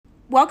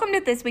Welcome to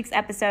this week's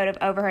episode of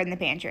Overheard in the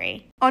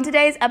Pantry. On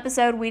today's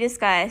episode, we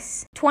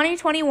discuss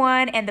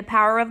 2021 and the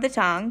power of the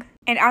tongue,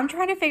 and I'm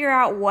trying to figure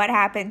out what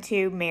happened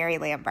to Mary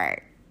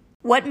Lambert.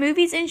 What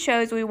movies and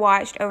shows we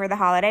watched over the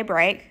holiday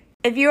break.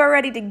 If you are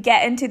ready to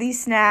get into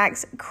these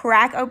snacks,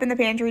 crack open the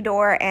pantry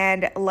door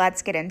and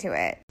let's get into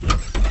it.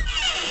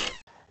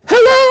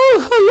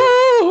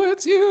 Hello,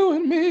 it's you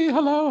and me.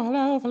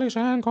 Hello, Felicia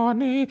and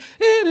Courtney.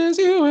 It is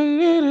you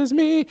and it is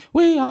me.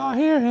 We are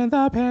here in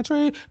the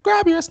pantry.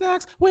 Grab your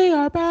snacks, we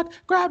are back.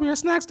 Grab your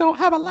snacks, don't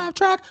have a laugh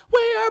track. We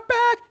are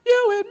back,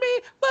 you and me,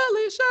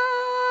 Felicia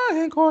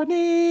and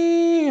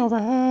Courtney.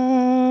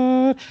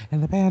 Overheard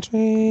in the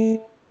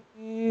pantry.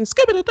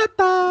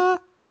 Skibbity-da-da.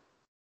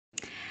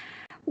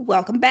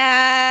 Welcome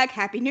back.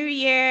 Happy New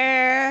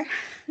Year.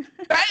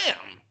 Bam!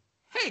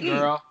 Hey,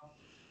 girl.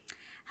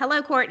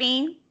 Hello,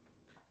 Courtney.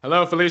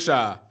 Hello,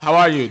 Felicia. How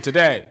are you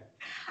today?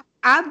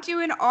 I'm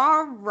doing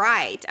all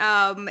right.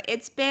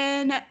 It's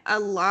been a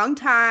long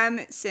time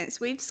since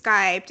we've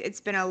Skyped.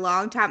 It's been a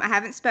long time. I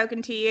haven't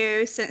spoken to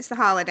you since the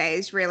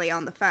holidays, really,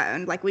 on the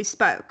phone. Like, we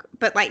spoke,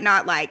 but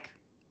not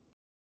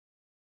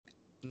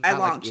a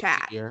long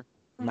chat.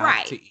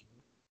 Right.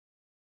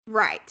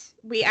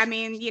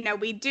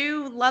 We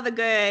do love a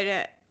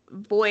good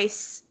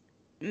voice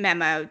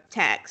memo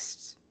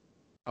text.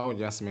 Oh,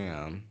 yes,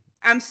 ma'am.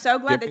 I'm so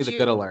glad Give me the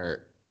good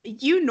alert.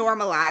 You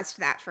normalized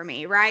that for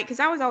me, right? Because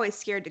I was always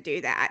scared to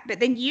do that. But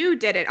then you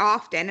did it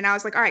often, and I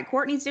was like, all right,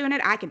 Courtney's doing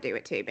it. I can do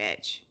it too,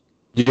 bitch.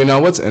 You know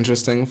what's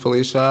interesting,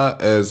 Felicia,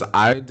 is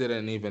I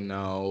didn't even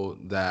know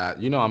that,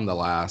 I'm the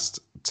last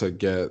to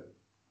get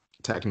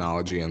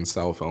technology and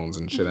cell phones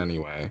and shit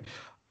anyway.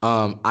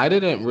 I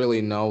didn't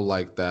really know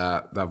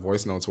that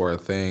voice notes were a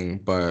thing,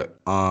 but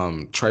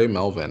Trey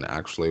Melvin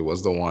actually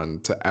was the one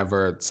to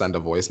ever send a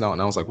voice note,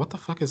 and I was like, what the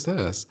fuck is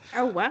this?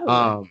 Oh,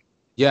 wow.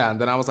 Yeah,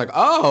 and then I was like,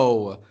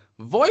 oh,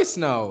 voice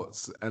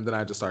notes. And then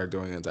I just started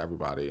doing it to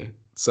everybody.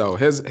 So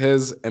his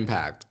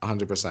impact,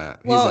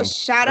 100%. Well,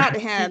 shout out to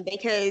him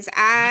because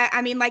I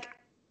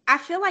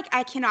feel like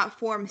I cannot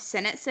form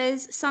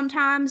sentences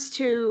sometimes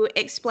to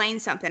explain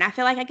something. I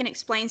feel like I can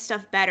explain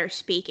stuff better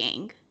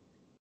speaking.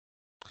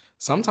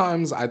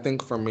 Sometimes I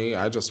think for me,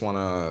 I just want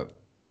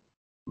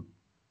to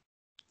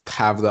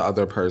have the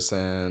other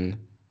person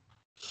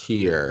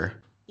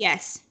hear.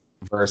 Yes.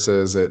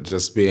 Versus it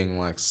just being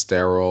like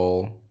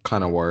sterile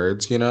kind of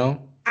words,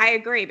 I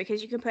agree,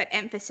 because you can put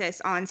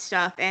emphasis on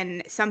stuff,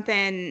 and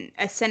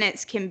a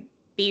sentence can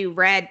be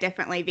read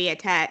differently via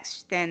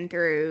text than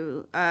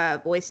through a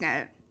voice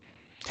note.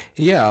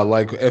 Yeah,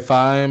 like if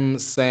I'm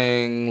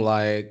saying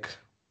like,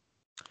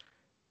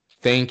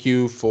 thank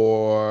you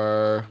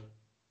for,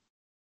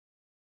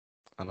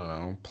 I don't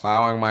know,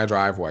 plowing my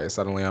driveway.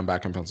 Suddenly I'm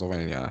back in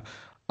Pennsylvania.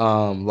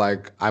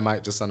 I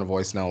might just send a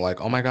voice note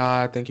like, oh my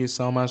God, thank you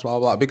so much, blah,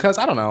 blah, blah. Because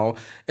I don't know.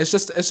 It's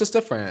just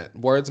different.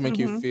 Words make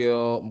you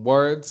feel,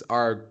 words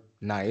are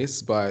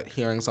nice, but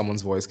hearing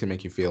someone's voice can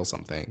make you feel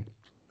something.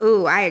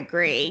 Ooh, I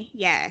agree.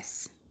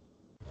 Yes.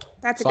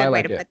 That's a good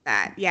way to put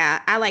that.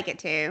 Yeah, I like it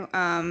too.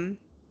 I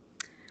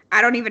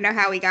don't even know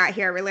how we got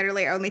here. We're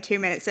literally only 2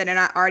 minutes in, and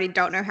I already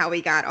don't know how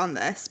we got on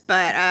this.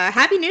 But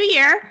Happy New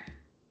Year.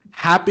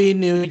 Happy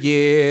New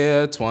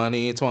Year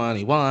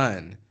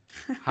 2021.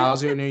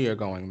 How's your New Year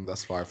going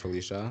thus far,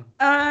 Felicia?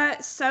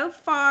 So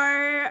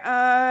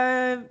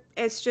far,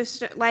 it's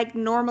just like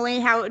normally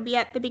how it would be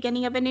at the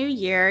beginning of a new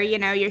year.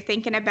 You're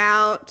thinking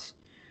about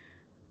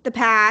the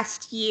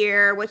past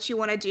year, what you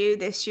want to do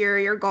this year,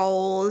 your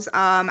goals.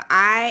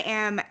 I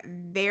am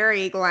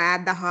very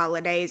glad the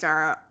holidays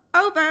are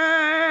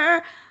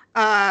over.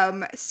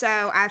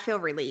 So I feel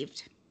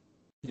relieved.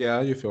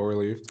 Yeah, you feel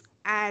relieved?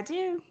 I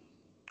do.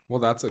 Well,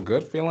 that's a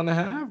good feeling to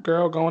have,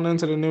 girl, going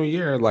into the new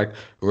year, like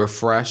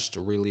refreshed,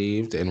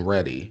 relieved, and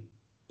ready.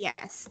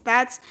 Yes,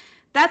 that's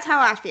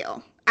how I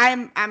feel.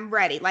 I'm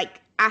ready.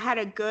 Like, I had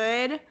a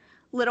good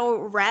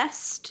little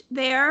rest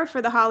there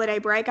for the holiday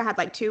break. I had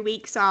like 2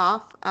 weeks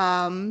off.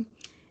 And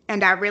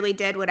I really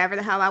did whatever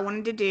the hell I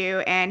wanted to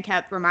do and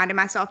kept reminding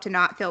myself to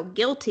not feel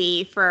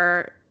guilty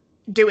for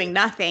doing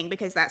nothing,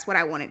 because that's what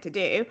I wanted to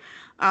do.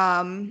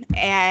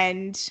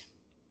 And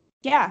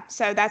yeah,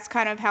 so that's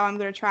kind of how I'm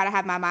going to try to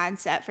have my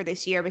mindset for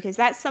this year, because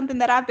that's something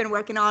that I've been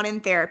working on in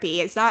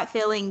therapy. It's not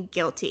feeling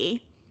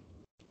guilty.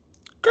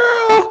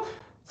 Girl,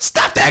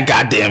 stop that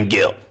goddamn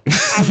guilt.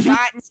 I've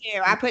gotten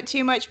to. I put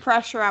too much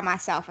pressure on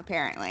myself,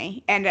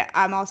 apparently. And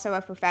I'm also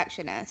a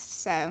perfectionist,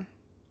 so.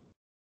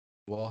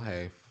 Well,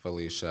 hey,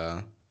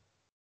 Felicia.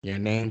 Your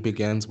name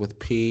begins with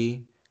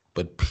P,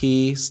 but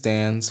P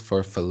stands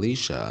for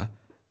Felicia.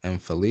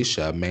 And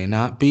Felicia may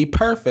not be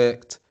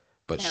perfect,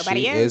 but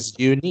she is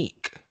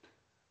unique.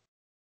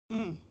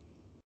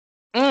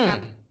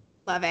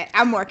 Love it.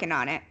 I'm working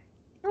on it.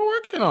 You're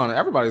working on it.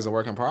 Everybody's a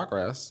work in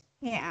progress.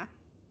 Yeah.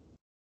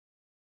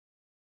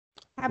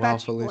 How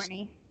about you,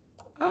 Courtney?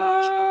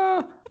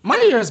 My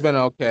year's been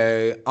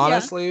okay.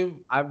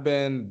 Honestly, I've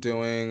been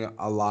doing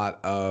a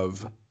lot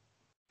of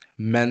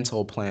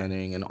mental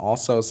planning and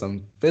also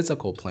some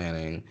physical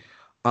planning.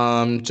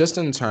 Just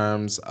in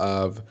terms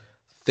of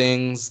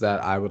things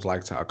that I would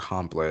like to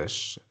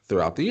accomplish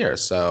throughout the year.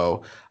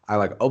 So I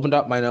like opened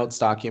up my notes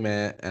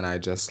document and I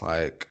just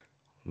like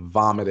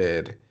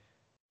vomited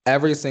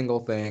every single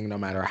thing, no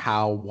matter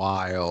how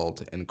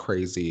wild and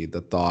crazy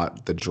the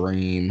thought, the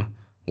dream,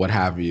 what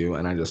have you.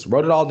 And I just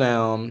wrote it all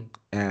down,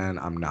 and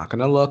I'm not going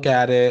to look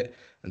at it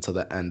until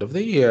the end of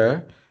the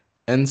year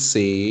and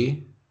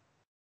see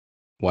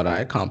what I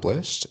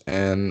accomplished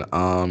and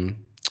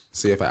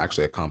see if I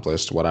actually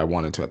accomplished what I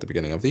wanted to at the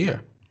beginning of the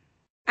year.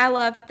 I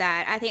love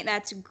that. I think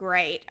that's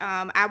great.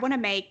 I want to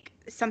make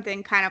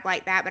something kind of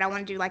like that, but I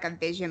want to do like a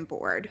vision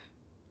board.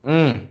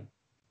 Mm,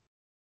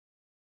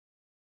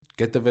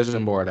 get the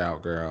vision board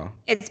out, girl.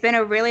 It's been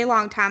a really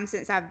long time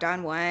since I've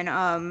done one.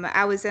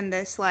 I was in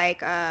this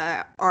like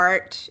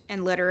art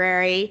and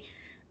literary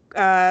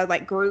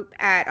like group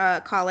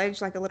at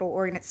college, like a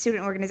little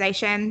student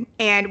organization,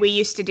 and we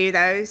used to do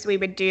those. We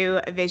would do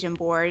vision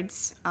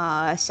boards.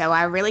 So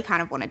I really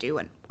kind of want to do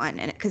one in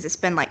it because it's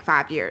been like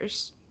 5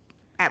 years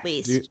at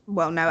Do you, least.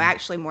 Well, no,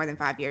 actually more than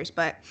 5 years,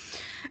 but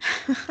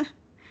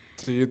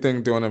do you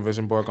think doing a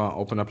vision board gonna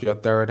open up your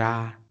third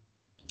eye?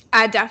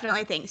 I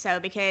definitely think so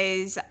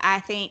because I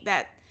think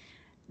that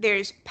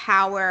there's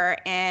power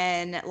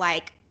in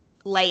like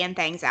laying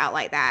things out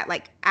like that,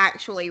 like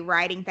actually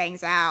writing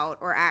things out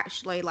or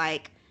actually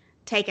like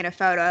taking a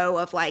photo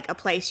of like a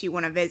place you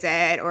want to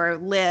visit or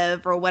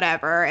live or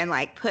whatever and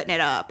like putting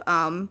it up.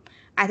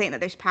 I think that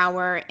there's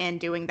power in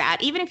doing that.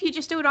 Even if you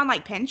just do it on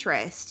like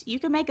Pinterest, you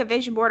can make a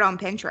vision board on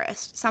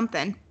Pinterest,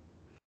 something.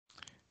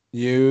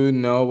 You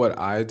know what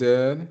I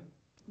did?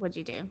 What'd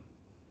you do?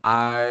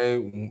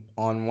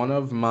 On one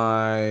of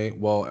my,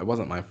 well, it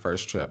wasn't my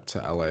first trip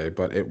to LA,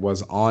 but it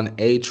was on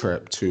a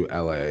trip to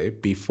LA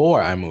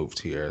before I moved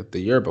here, the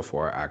year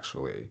before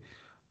actually.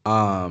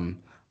 Um,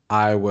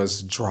 I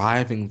was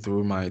driving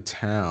through my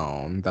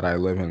town that I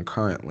live in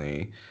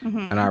currently,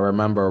 and I Hmm.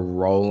 remember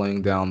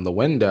rolling down the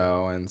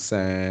window and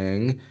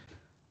saying,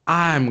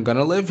 I'm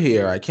gonna live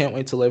here. I can't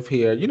wait to live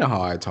here. You know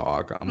how I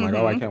talk. I'm like,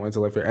 oh, I Hmm. can't wait to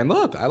live here. And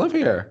look, I live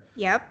here.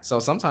 Yep, So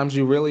sometimes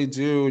you really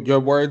do, your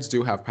words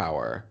do have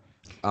power.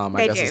 I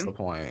they guess is the do.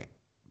 point.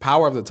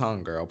 Power of the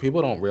tongue, girl.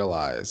 People don't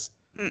realize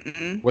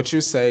Mm-mm. what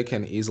you say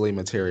can easily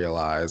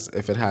materialize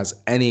if it has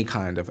any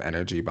kind of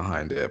energy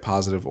behind it,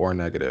 positive or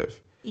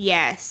negative.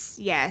 Yes,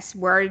 yes.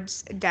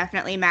 Words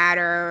definitely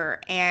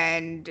matter.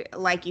 And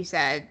like you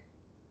said,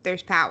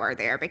 there's power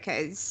there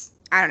because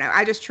I don't know.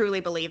 I just truly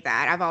believe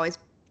that. I've always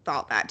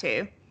thought that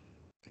too.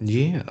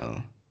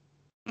 Yeah.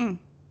 Mm,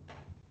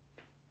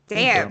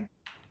 Yeah, girl. damn.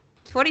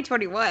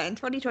 2021,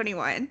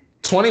 2021.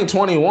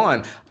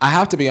 2021. I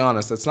have to be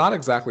honest, it's not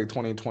exactly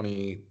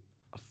 2020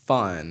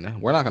 fun.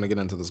 We're not going to get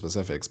into the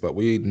specifics, but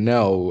we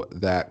know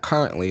that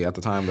currently, at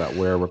the time that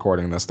we're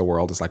recording this, the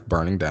world is like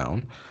burning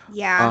down.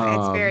 Yeah,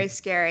 it's very Um,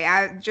 scary.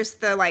 I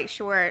just the like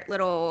short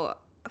little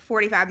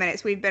 45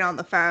 minutes we've been on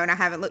the phone. I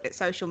haven't looked at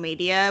social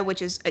media,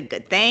 which is a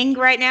good thing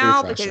right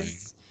now refreshing.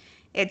 because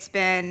it's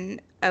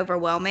been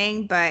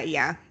overwhelming. But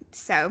yeah,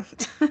 so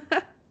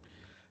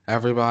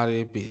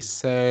Everybody be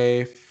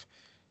safe,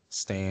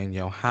 stay in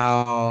your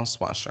house,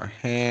 wash your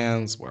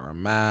hands, wear a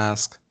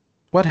mask,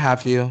 what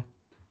have you.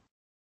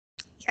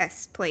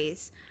 yes,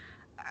 please.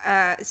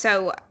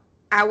 So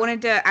I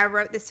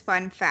wrote this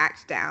fun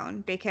fact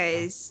down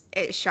because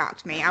it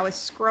shocked me. I was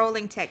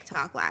scrolling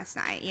TikTok last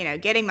night,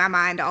 getting my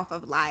mind off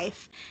of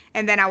life,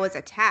 and then I was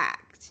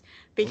attacked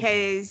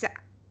because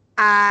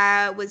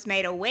I was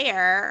made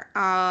aware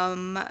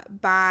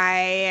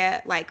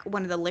by like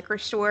one of the liquor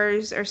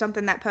stores or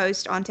something that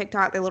post on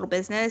TikTok, their little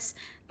business,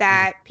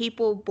 that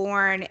people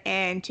born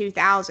in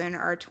 2000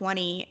 are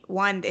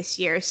 21 this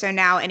year. So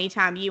now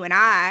anytime you and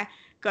I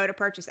go to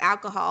purchase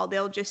alcohol,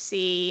 they'll just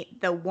see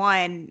the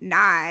 1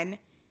 9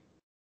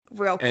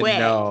 real And quick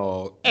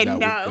know and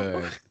that we know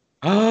good.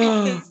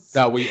 because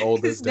That we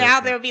old is now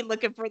different. they'll be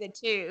looking for the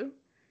 2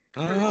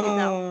 for the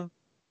 2000. Ah,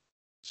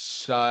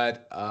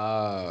 shut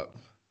up.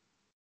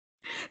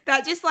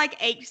 That just like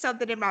aches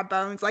something in my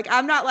bones. Like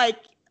I'm not like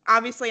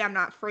obviously I'm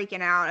not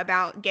freaking out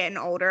about getting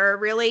older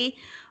really,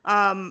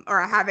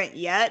 or I haven't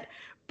yet.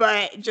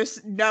 But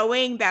just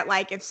knowing that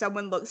like if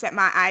someone looks at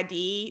my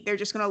ID, they're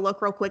just gonna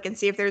look real quick and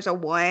see if there's a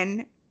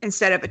 1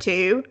 instead of a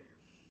 2.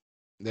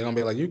 They're gonna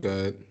be like, you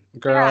good.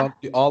 Yeah, Girl,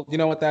 you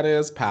know what that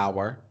is?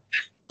 Power.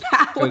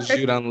 power. Cause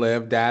you done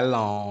lived that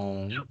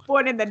long.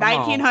 Born in the Come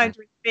on.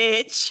 1900s,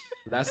 bitch.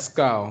 Let's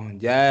go.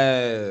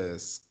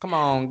 Yes. Come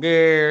on,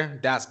 girl.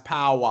 That's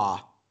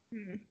power.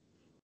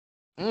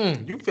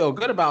 You feel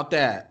good about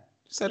that.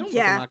 You said, don't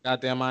look at Yeah, my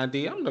goddamn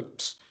ID.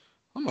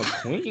 I'm a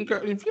queen,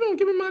 girl. If you don't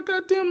give me my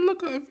goddamn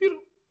look, if you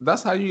don't,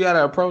 that's how you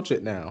gotta approach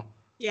it now.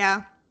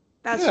 yeah,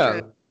 that's true.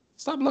 Yeah.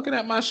 Stop looking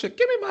at my shit.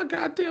 Give me my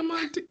goddamn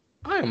ID.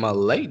 I am a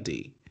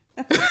lady.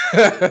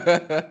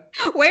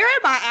 Where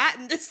am I at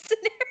in this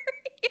scenario?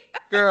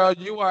 Girl,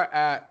 you are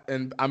at,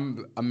 and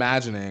I'm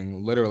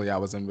imagining, literally, I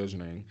was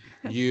envisioning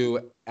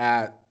you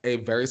at a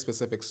very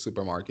specific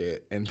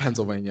supermarket in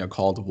Pennsylvania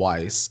called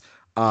Weiss.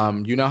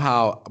 You know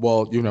how,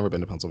 well, you've never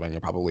been to Pennsylvania,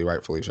 probably,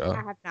 right, I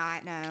Felicia? have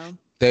not, no.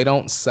 They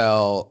don't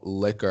sell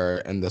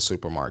liquor in the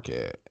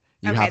supermarket.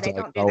 You Okay, have to they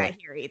like don't do go. that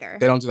here either.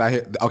 They don't do that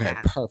here. Okay,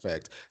 Yeah.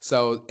 perfect.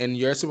 So in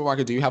your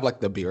supermarket, do you have like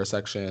the beer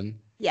section?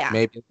 Yeah.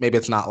 Maybe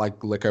it's not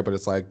like liquor, but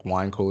it's like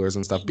wine coolers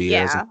and stuff,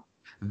 beers. Yeah.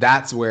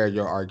 That's where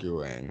you're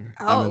arguing.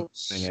 I'm Oh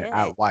envisioning it shit.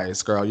 at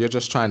Weiss, girl. You're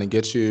just trying to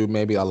get you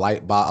maybe a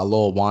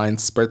little wine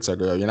spritzer,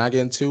 girl. You're not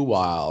getting too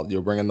wild.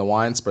 You're bringing the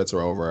wine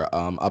spritzer over,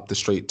 up the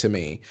street to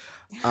me.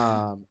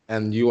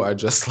 And you are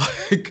just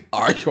like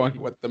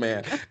arguing with the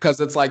man because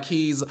it's like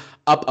he's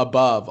up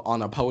above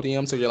on a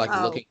podium, so you're like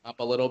Oh, looking up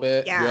a little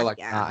bit. You're yeah, like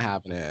yeah. not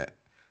having it.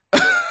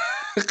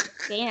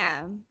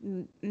 Damn.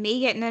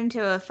 Me getting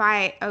into a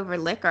fight over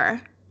liquor.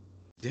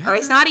 Yeah, Or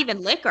it's girl. not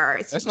even liquor.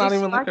 It's It's not just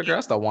even like a girl. fucking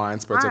It's the wine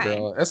spritzer, wine.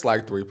 girl. It's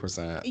like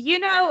 3%. You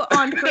know,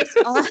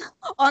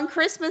 on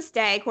Christmas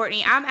Day,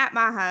 Courtney, I'm at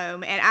my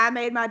home and I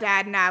made my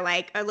dad and I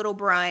like a little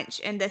brunch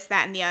and this,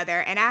 that, and the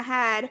other. And I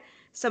had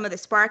some of the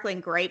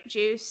sparkling grape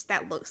juice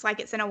that looks like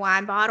it's in a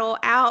wine bottle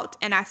out.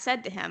 And I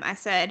said to him, I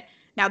said,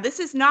 now this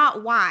is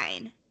not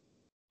wine.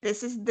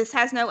 This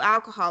has no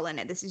alcohol in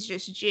it. This is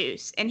just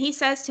juice. And he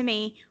says to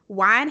me,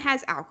 wine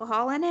has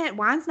alcohol in it.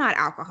 Wine's not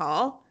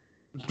alcohol.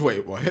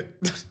 Wait, what?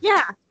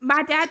 Yeah,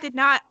 my dad did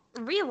not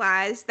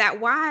realize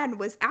that wine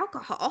was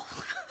alcohol.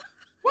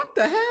 What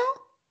the hell?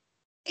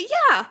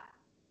 Yeah.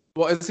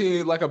 Well, is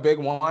he like a big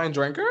wine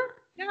drinker?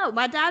 No,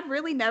 my dad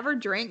really never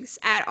drinks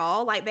at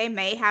all. Like they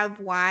may have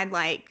wine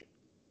like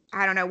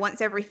I don't know,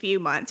 once every few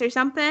months or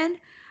something.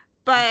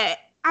 But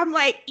I'm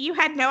like, you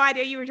had no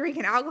idea you were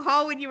drinking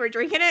alcohol when you were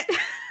drinking it?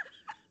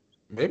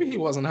 Maybe he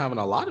wasn't having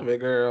a lot of it,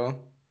 girl.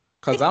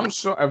 Because I'm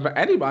sure if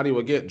anybody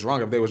would get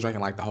drunk if they was drinking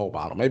like the whole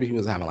bottle. Maybe he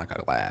was having like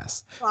a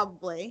glass.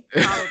 Probably.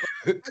 Probably.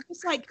 I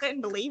just like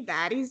couldn't believe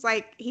that. He's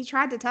like, he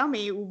tried to tell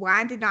me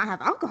wine did not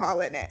have alcohol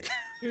in it.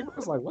 He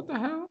was like, what the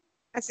hell?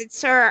 I said,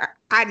 sir,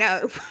 I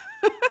know.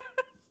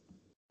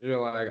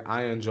 You're like,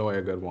 I enjoy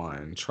a good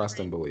wine. Trust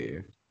and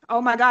believe.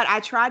 Oh my God.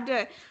 I tried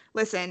to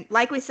listen,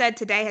 like we said,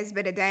 today has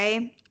been a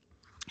day.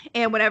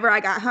 And whenever I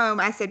got home,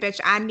 I said, bitch,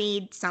 I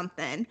need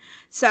something.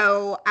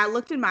 So I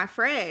looked in my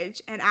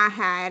fridge and I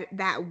had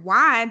that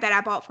wine that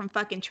I bought from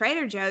fucking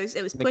Trader Joe's.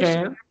 It was The pushed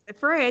in can? the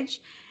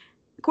fridge.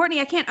 Courtney,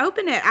 I can't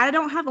open it. I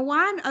don't have a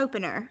wine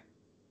opener.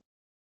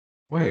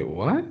 Wait,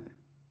 what?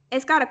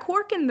 It's got a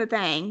cork in the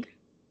thing.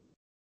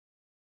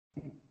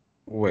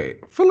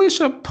 Wait,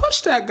 Felicia,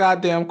 push that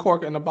goddamn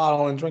cork in the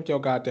bottle and drink your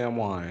goddamn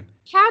wine.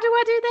 How do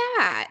I do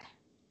that?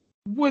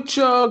 With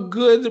your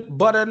good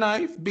butter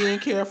knife, being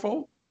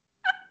careful.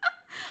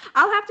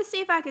 I'll have to see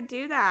if I could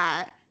do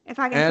that. If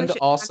I can And push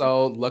it.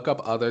 also look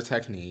up other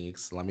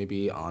techniques. Let me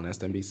be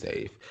honest and be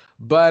safe.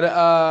 But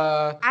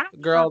I don't think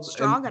I'm girls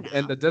strong in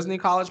enough. the Disney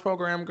college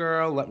program,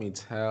 girl, let me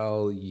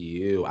tell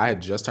you, I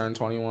had just turned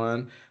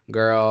 21.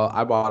 Girl,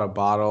 I bought a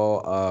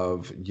bottle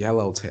of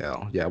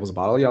Yellowtail. Yeah, it was a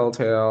bottle of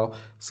Yellowtail.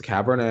 It's a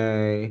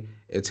Cabernet.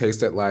 It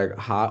tasted like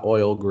hot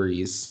oil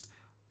grease.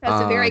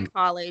 That's a very Um,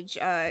 college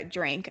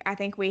drink. I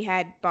think we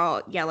had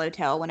bought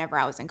Yellowtail whenever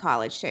I was in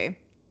college too.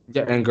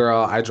 Yeah, and girl,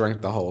 I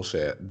drank the whole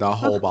shit, the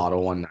whole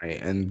bottle one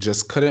night, and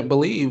just couldn't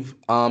believe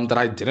that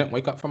I didn't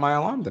wake up for my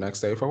alarm the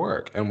next day for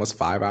work and was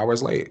 5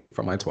 hours late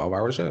for my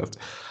 12-hour shift.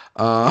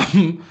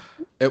 Um,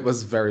 it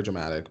was very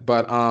dramatic.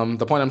 But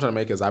the point I'm trying to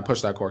make is I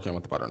pushed that cork in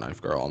with the butter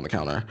knife, girl, on the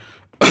counter.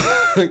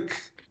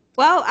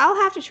 Well, I'll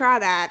have to try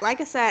that.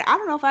 Like I said, I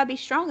don't know if I'd be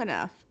strong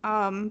enough.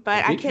 But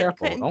I Be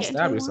careful. couldn't Don't get into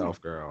stab the one.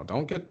 yourself, girl.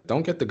 Don't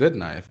get the good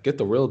knife. Get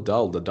the real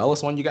dull, the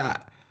dullest one you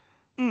got.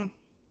 Mm.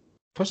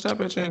 Push that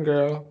bitch in,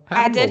 girl.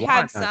 I Have you a did wine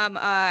have night. some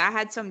I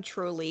had some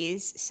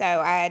Trulies, so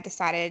I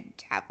decided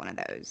to have one of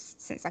those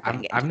since I couldn't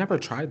I've get I've into never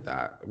one. tried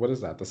that. What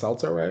is that? The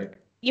seltzer, right?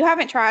 You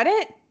haven't tried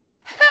it?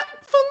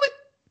 Fully.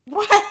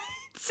 What?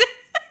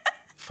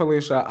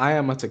 Felicia, I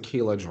am a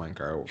tequila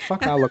drinker.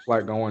 Fuck, I look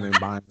like going and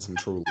buying some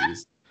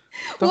Trulies.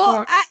 The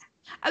Well,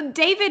 fuck?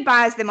 David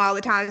buys them all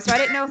the time, so I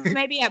didn't know if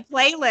maybe a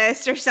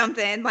playlist or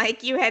something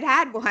like you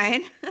had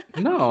one.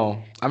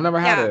 No, I've never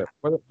had Yeah,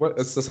 it. What?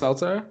 It's the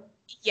seltzer?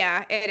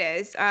 yeah, it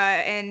is.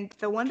 And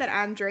the one that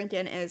I'm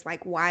drinking is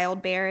like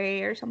wild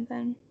berry or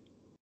something.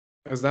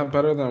 Is that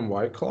better than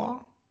White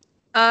Claw?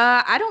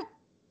 Uh, I don't,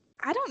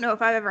 I don't know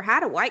if I've ever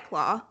had a White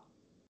Claw.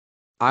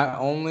 I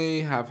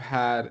only have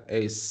had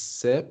a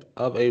sip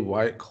of a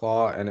White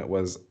Claw, and it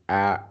was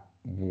at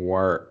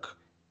work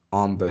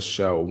on the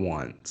show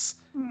once.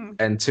 Hmm.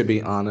 And to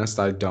be honest,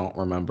 I don't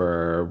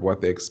remember what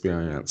the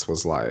experience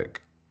was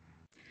like.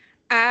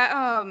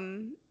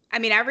 I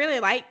mean, I really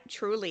like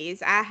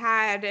Trulies. I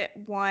had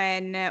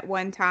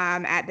one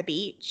time at the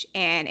beach,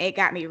 and it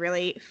got me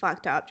really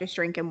fucked up just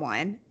drinking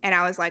one, and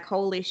I was like,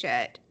 holy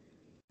shit.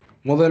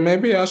 Well, then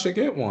maybe I should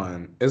get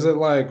one. Is it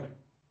like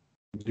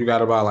you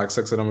gotta buy like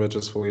six of them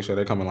bitches, Felicia?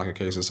 They come in like a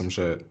case of some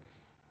shit.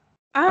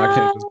 I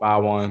can't Uh, just buy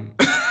one.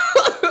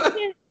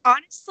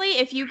 Honestly,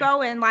 if you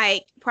go in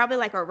like probably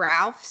like a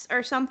Ralph's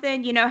or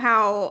something, you know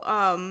how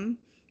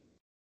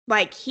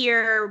like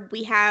here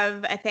we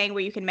have a thing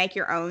where you can make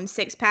your own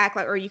six pack,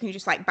 like, or you can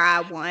just like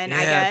buy one,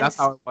 I Yeah, that's guess.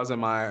 how it was in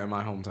my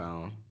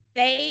hometown.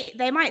 They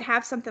might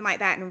have something like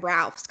that in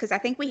Ralph's because I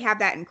think we have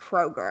that in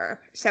Kroger.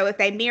 So if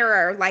they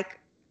mirror like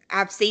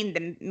I've seen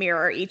them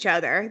mirror each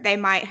other. They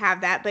might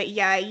have that, but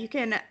yeah, you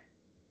can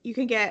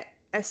get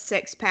a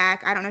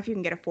 6-pack. I don't know if you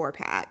can get a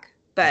 4-pack,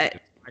 but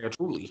Like a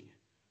truly.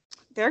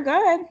 they're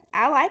good.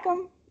 I like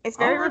them. It's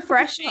All very right.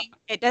 refreshing.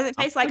 It doesn't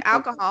taste like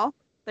alcohol,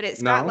 but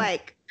it's got No.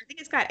 like I think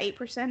it's got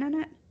 8%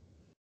 in it.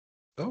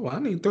 Oh, I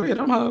need 3 of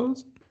them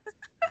hoes.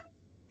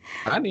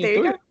 I need There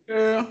you 3, go.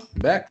 girl.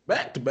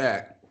 Back to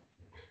back.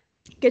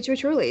 Get your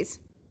Trulies.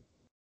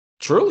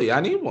 Truly, I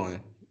need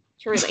one.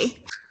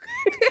 Truly.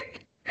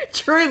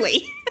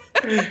 Truly.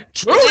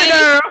 Truly,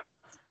 girl.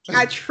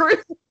 I truly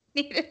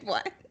needed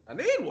one. I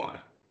need one.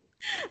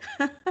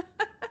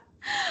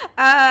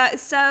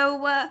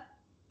 So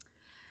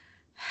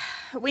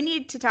we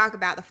need to talk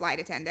about the flight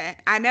attendant.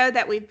 I know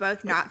that we've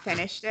both not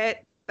finished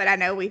it, but I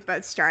know we've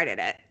both started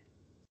it.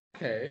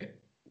 Okay.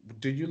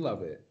 Do you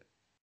love it?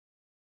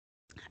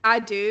 I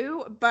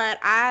do, but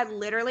I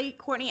literally,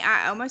 Courtney,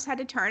 I almost had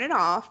to turn it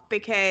off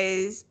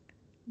because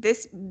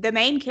the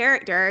main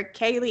character,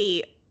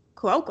 Kaylee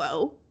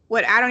Cuoco,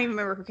 what I don't even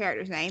remember her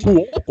character's name.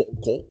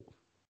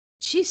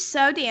 She's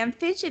so damn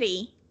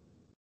fidgety.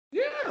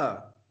 Yeah.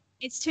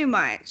 It's too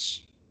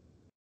much.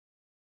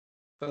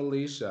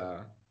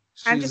 Felicia.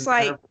 I'm just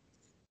like,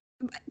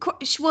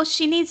 well,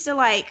 she needs to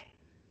like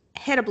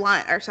hit a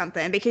blunt or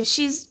something because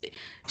she's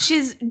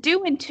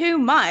doing too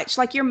much.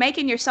 Like you're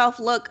making yourself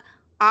look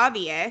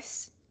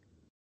obvious.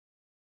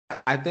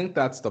 I think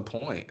that's the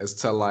point, is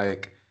to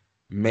like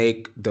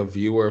make the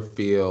viewer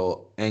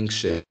feel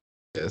anxious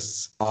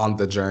on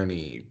the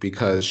journey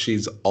because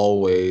she's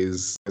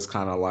always is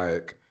kind of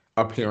like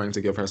appearing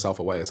to give herself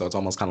away. So it's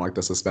almost kind of like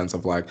the suspense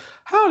of like,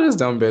 how this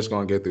dumb bitch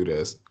gonna get through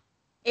this?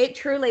 It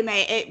truly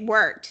it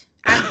worked.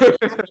 I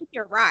think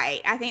you're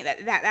right. I think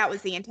that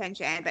was the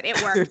intention, but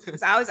it worked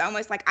because I was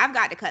almost like, I've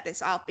got to cut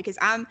this off because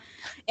and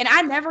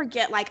I never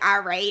get like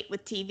irate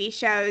with TV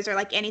shows or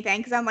like anything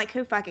because I'm like,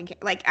 who fucking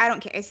like, I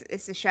don't care.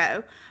 It's a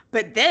show.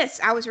 But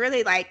this, I was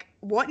really like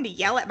wanting to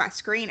yell at my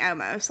screen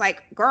almost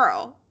like,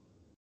 girl.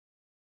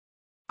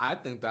 I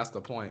think that's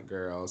the point,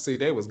 girl. See,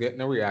 they was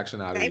getting a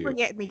reaction out of you. They were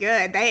getting me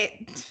good.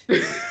 They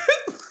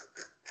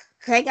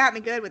got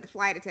me good with the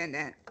flight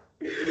attendant.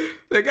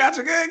 They got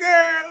you good,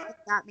 girl.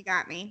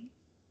 Got me.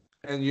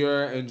 And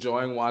you're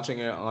enjoying watching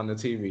it on the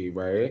TV,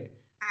 right?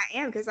 I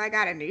am because I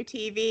got a new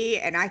TV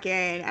and I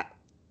can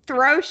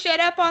throw shit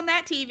up on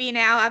that TV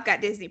now. I've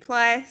got Disney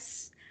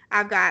Plus.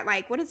 I've got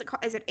like, what is it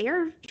called? Is it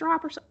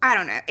AirDrop or something? I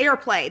don't know.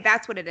 AirPlay.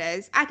 That's what it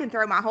is. I can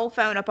throw my whole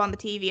phone up on the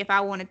TV if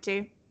I wanted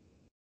to.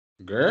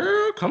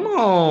 Girl, come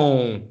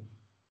on.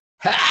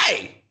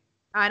 Hey.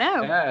 I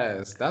know.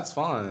 Yes, that's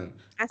fun.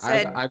 I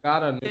said, I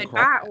got a new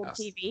goodbye, old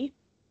Chromecast. TV.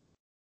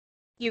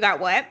 You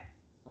got what?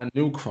 A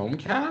new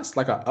Chromecast,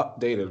 like an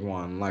updated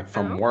one, like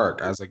from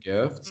work as a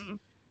gift. Mm.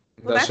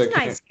 Well, that's a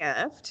nice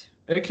gift.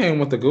 It came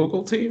with the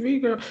Google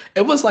TV, girl.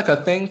 It was like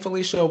a thing,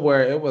 Felicia,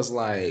 where it was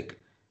like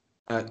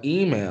an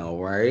email,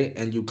 right?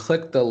 And you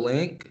click the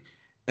link,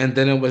 and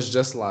then it was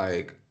just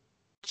like,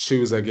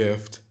 choose a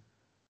gift.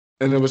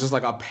 And it was just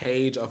like a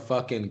page of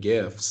fucking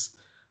gifts.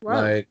 Whoa.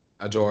 Like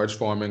a George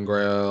Foreman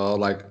grill,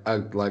 like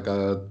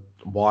a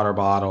water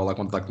bottle, like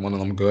one of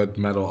them good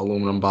metal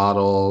aluminum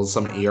bottles,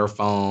 some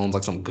earphones,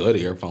 like some good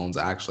earphones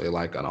actually,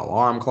 like an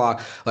alarm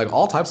clock, like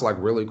all types of like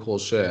really cool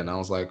shit. And I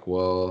was like,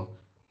 well,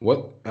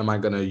 what am I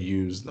gonna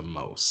use the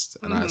most?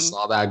 And I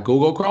saw that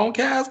Google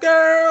Chromecast,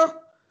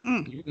 girl.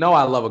 You know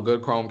I love a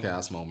good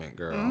Chromecast moment,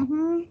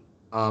 girl.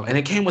 And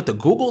it came with the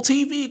Google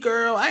TV,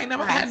 girl. I ain't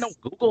never had no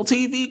Google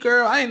TV,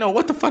 girl. I didn't know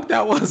what the fuck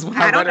that was.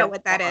 I don't know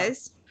what that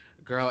is.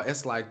 Girl,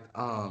 it's like,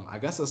 I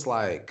guess it's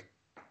like,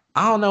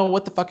 I don't know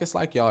what the fuck it's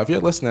like, y'all. If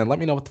you're listening, let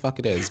me know what the fuck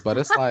it is. But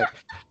it's like,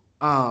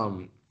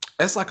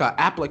 it's like an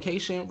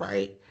application,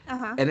 right?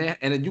 And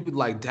then you could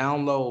like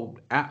download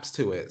apps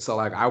to it. So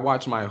like I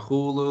watch my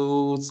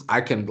Hulus.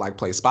 I can like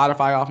play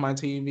Spotify off my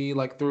TV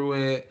like through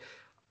it.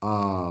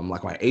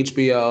 Like my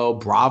HBO,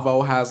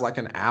 Bravo has like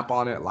an app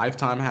on it.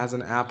 Lifetime has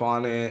an app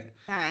on it.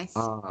 Nice.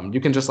 You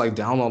can just like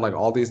download like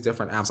all these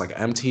different apps like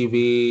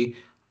MTV.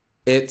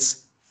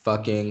 It's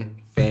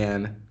fucking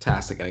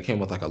fantastic. And it came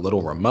with like a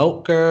little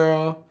remote,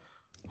 girl.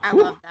 I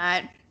love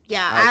that.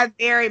 Yeah, I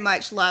very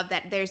much love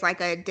that there's like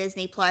a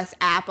Disney Plus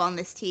app on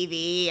this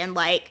TV and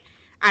like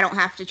I don't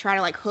have to try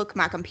to like hook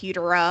my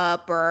computer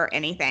up or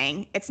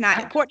anything. It's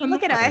not important.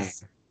 Look at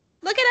us.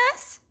 Look at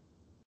us.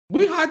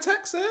 We high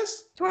tech,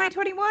 sis.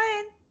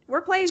 2021.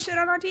 We're playing shit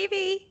on our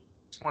TV.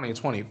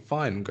 2020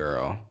 fun,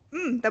 girl.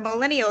 The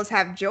millennials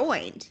have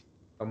joined.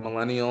 The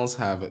millennials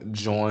have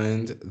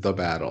joined the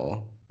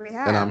battle. We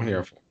have. And I'm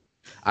here for it.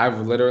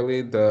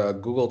 The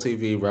Google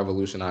TV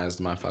revolutionized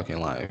my fucking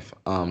life.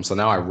 So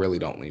now I really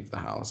don't leave the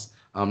house.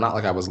 Not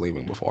like I was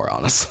leaving before,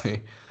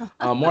 honestly.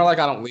 More like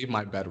I don't leave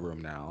my bedroom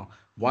now.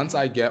 Once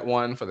I get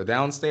one for the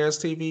downstairs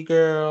TV,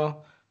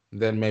 girl,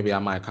 then maybe I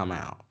might come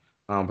out.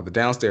 But the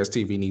downstairs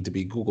TV need to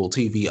be Google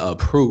TV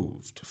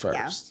approved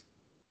first.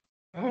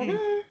 Yeah.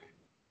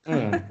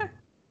 Okay.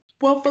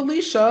 Well,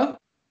 Felicia.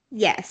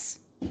 Yes.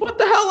 What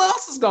the hell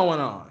else is going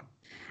on?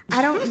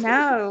 I don't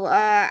know.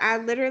 I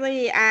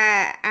literally,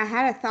 I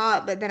had a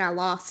thought, but then I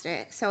lost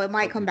it. So it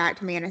might come Okay. back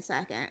to me in a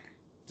second.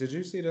 Did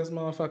you see this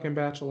motherfucking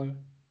Bachelor?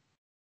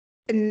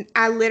 And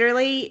I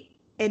literally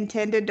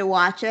intended to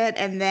watch it,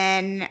 and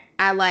then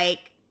I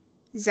like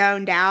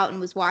zoned out and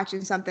was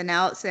watching something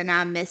else, and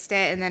I missed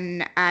it, and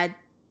then I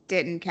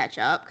didn't catch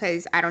up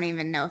because I don't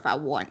even know if I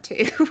want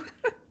to.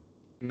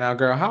 Now,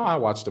 girl, how I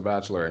watched The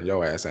Bachelor and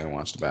your ass ain't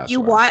watched The You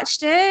Bachelor.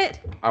 watched it?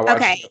 I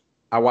watched Okay. it.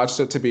 I watched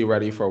it to be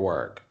ready for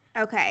work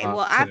Okay.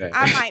 Well, today.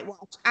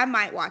 I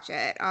might watch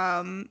it.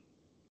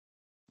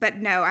 But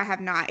no, I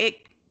have not. It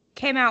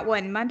came out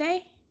when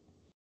Monday?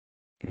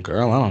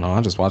 Girl, I don't know.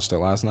 I just watched it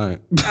last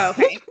night. Oh,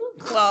 okay.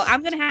 Well,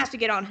 I'm gonna have to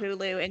get on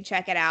Hulu and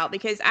check it out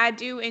because I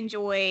do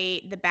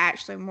enjoy The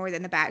Bachelor more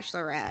than The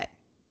Bachelorette.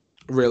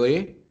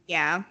 Really?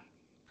 Yeah.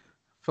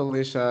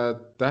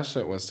 Felicia, that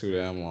shit was too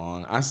damn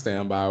long. I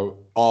stand by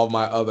all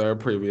my other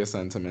previous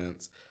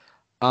sentiments.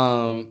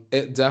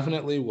 It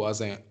definitely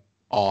wasn't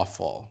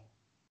awful,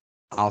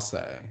 I'll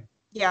say. It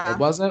Yeah.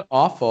 wasn't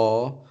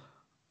awful.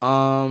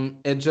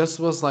 It just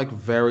was like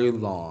very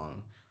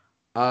long.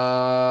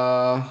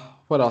 Uh,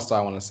 what else do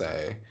I want to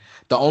say?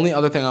 The only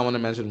other thing I want to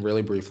mention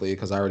really briefly,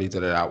 because I already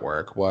did it at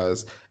work,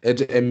 was it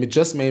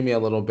just made me a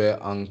little bit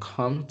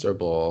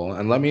uncomfortable.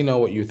 And let me know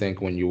what you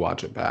think when you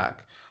watch it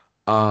back.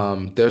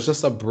 There's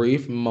just a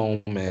brief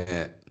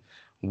moment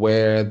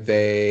where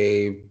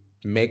they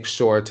make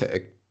sure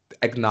to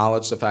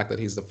acknowledge the fact that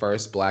he's the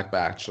first Black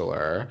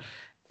Bachelor.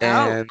 Oh,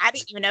 And I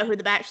didn't even know who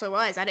The Bachelor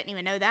was. I didn't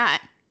even know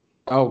that.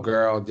 oh,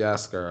 girl,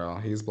 yes, girl,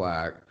 he's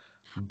Black.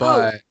 Oh,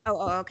 But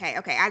okay,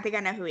 okay. I think I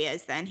know who he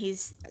is then.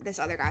 He's this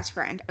other guy's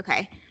friend.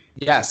 Okay.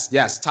 yes,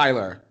 yes,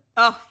 Tyler.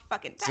 Oh,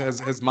 fucking Tyler.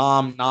 His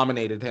mom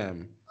nominated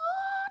him.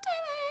 Oh,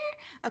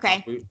 Tyler.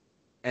 Okay.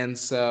 And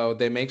so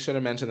they make sure to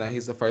mention that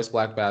he's the first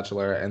Black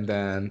Bachelor. And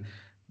then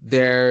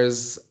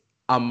there's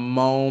a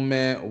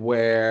moment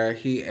where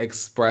he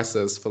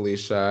expresses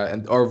Felicia,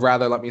 and or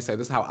rather, let me say,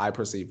 this is how I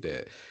perceived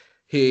it.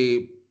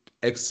 He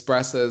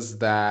expresses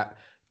that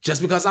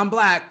just because I'm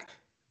Black,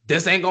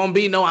 this ain't gonna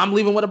be no, I'm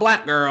leaving with a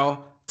Black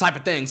girl type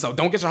of thing. So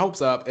don't get your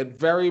hopes up. It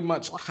very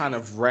much What? kind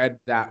of read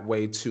that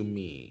way to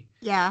me.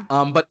 Yeah.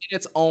 But in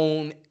its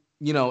own,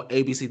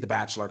 ABC The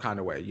Bachelor kind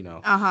of way,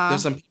 Uh-huh.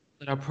 there's some people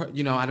that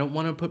are, I don't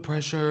want to put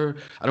pressure.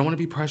 I don't want to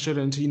be pressured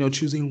into,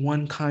 choosing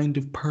one kind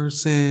of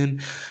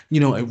person. It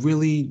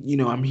really,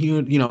 I'm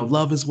here,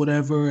 love is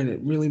whatever, and it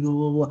really blah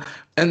blah blah.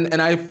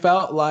 And I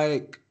felt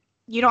like,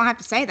 You don't have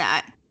to say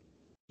that.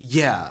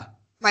 yeah,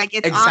 Like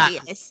it's exactly.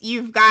 obvious.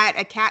 You've got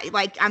a cat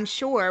like I'm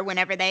sure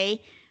whenever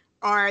they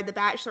are the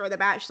bachelor or the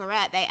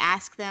bachelorette, they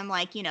ask them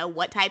like,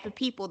 what type of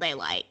people they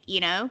like.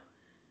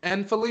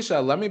 And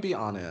Felicia, let me be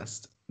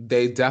honest.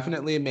 They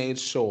definitely made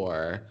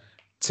sure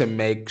to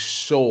make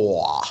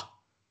sure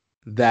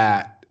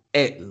that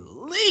at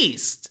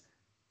least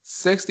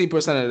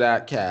 60% of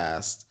that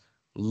cast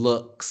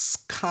looks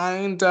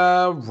kind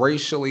of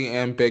racially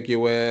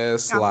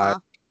ambiguous. Uh-huh.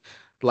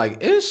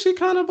 Like, is she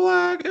kind of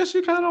Black? Is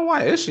she kind of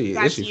white? Is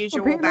That's she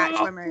usual Filipino?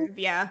 bachelor move,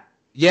 yeah.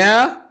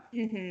 Yeah.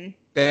 Hmm.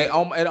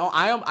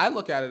 I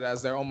look at it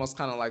as they're almost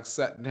kind of like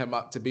setting him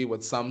up to be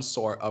with some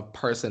sort of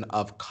person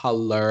of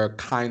color,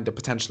 kind of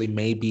potentially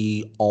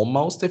maybe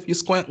almost if you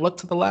squint, look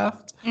to the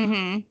left.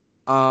 Hmm.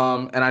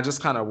 And I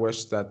just kind of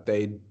wish that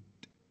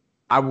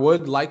I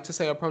would like to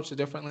say approach it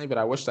differently, but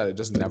I wish that it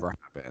just never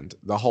happened.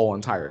 The whole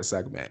entire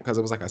segment, because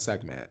it was like a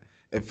segment.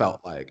 It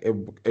felt like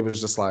it was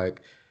just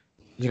like,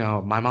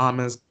 my mom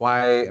is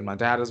white and my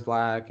dad is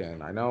Black,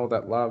 and I know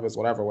that love is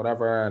whatever,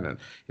 whatever, and then,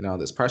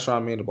 there's pressure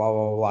on me to blah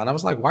blah blah. And I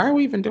was like, why are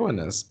we even doing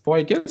this?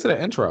 Boy, get to the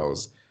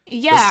intros. The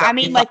Yeah, I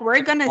mean, 75 like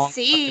we're gonna long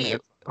see, fucking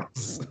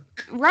intros.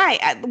 right?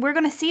 We're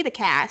gonna see the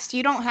cast.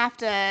 You don't have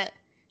to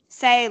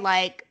say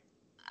like,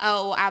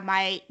 "Oh, I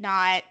might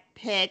not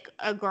pick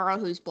a girl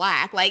who's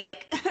black."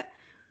 Like,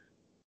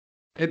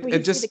 It we it can see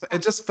the just it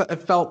cast. just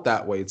it felt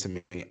that way to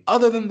me.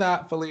 Other than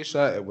that,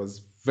 Felicia, it was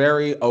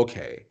very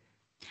okay.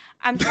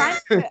 I'm trying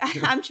to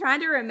I'm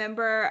trying to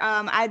remember.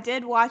 I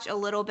did watch a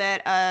little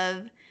bit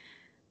of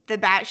The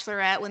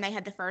Bachelorette when they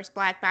had the first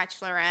Black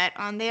Bachelorette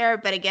on there,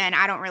 but again,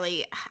 I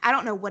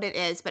don't know what it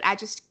is, but I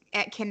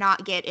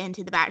cannot get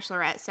into The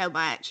Bachelorette so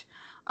much.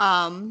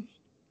 Um,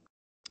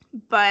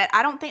 but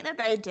I don't think that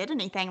they did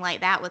anything like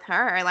that with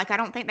her. Like I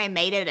don't think they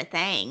made it a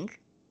thing.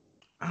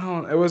 I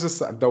don't. It was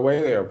just the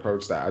way they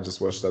approached that. I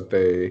just wish that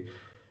they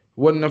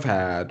wouldn't have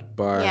had,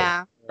 but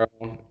Yeah.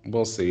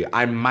 we'll see.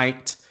 I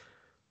might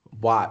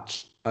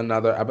watch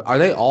another. Are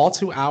they all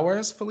 2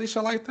 hours,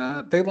 Felicia, like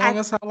that? They I long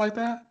as hell like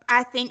that?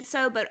 I think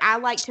so, but I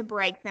like to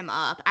break them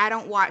up. I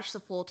don't watch the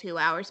full 2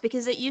 hours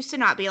because it used to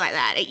not be like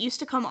that. It used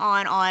to come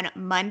on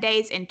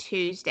Mondays and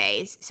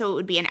Tuesdays. So it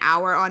would be an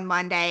hour on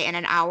Monday and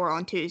an hour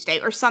on Tuesday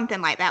or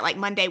something like that, like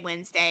Monday,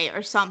 Wednesday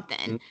or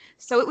something.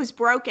 So it was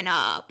broken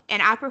up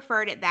and I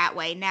preferred it that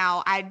way.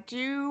 Now, I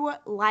do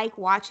like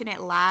watching it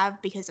live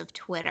because of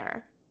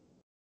Twitter.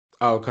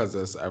 Oh, because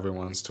it's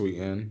everyone's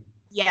tweeting.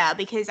 Yeah,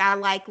 because I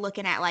like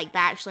looking at like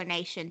Bachelor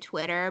Nation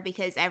Twitter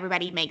because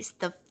everybody makes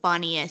the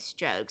funniest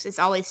jokes. It's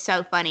always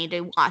so funny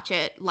to watch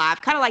it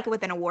live, kind of like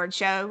with an award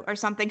show or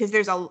something, because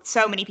there's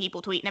so many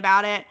people tweeting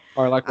about it.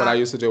 Or like what Uh, I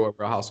used to do with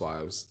Real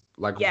Housewives.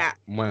 Like yeah.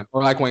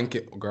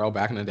 girl,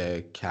 back in the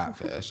day,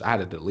 Catfish. I had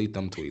to delete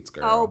them tweets,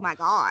 Oh girl. my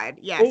God.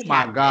 Yes, Oh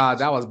my God, catfish.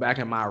 that was back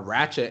in my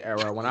ratchet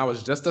era when I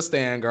was just a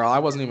stand girl. I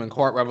wasn't even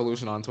court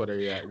revolution on Twitter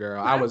yet,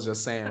 girl. I was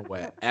just saying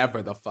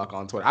whatever the fuck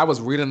on Twitter. I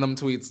was reading them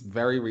tweets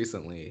very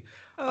recently.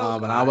 Oh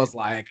And I God. was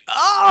like,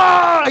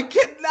 oh, I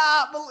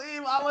cannot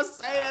believe I was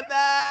saying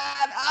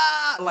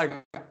that. Like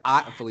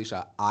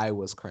Felicia, I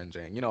was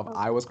cringing. You know, if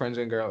I was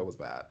cringing, girl, it was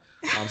bad.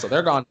 So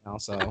they're gone now.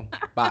 So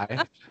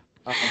bye.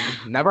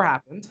 Never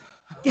happened.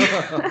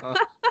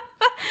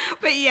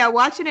 But yeah,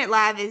 watching it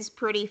live is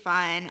pretty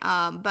fun.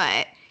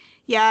 But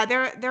yeah,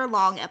 they're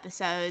long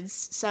episodes,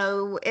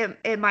 so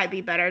it might be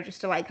better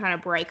just to like kind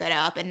of break it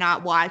up and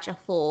not watch a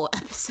full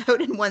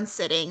episode in one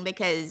sitting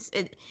because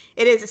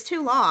it's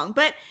too long.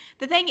 But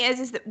the thing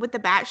is that with The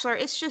Bachelor,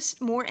 it's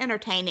just more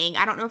entertaining.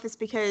 I don't know if it's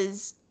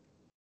because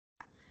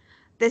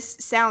this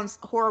sounds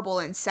horrible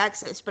and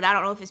sexist, but I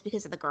don't know if it's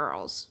because of the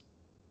girls,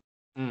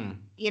 Mm.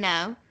 you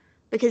know,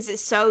 because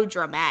it's so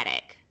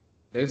dramatic.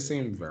 They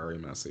seem very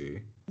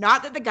messy.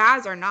 Not that the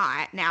guys are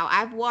not. Now,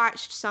 I've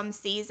watched some Oh,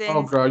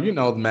 seasons girl, you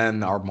know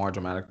men are more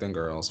dramatic than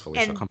girls,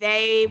 Felicia. and Come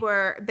they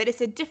were, but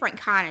it's a different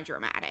kind of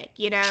dramatic,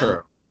 you on. know?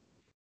 True.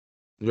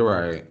 You're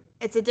right.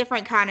 It's a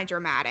different kind of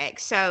dramatic.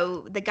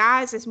 So the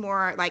guys is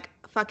more like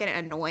fucking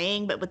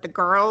annoying, but with the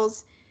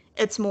girls,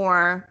 it's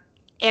more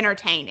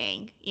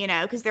entertaining, you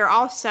know? Because they're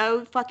all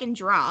so fucking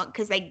drunk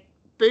because they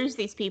booze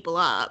these people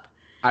up.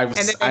 And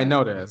then I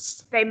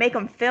noticed. they make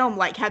them film.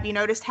 Like, have you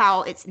noticed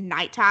how it's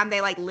nighttime?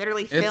 They like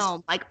literally It's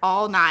film like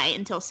all night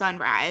until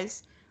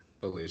sunrise.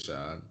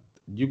 Felicia.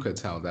 You could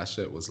tell that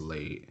shit was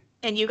late.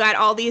 And you got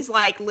all these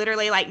like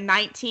literally like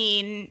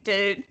 19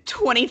 to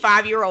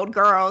 25-year-old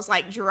girls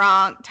like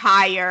drunk,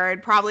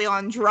 tired, probably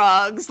on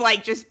drugs,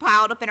 like just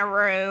piled up in a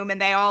room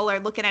and they all are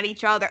looking at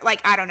each other. Like,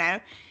 I don't know.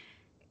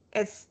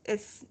 It's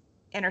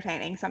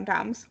entertaining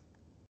sometimes.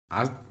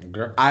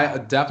 I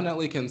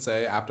definitely can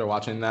say after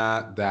watching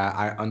that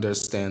I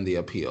understand the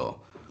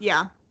appeal.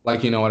 Yeah.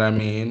 Like, you know what I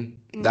mean?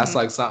 That's Hmm.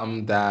 like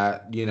something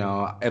that,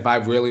 if I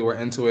really were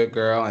into it,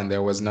 girl, and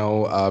there was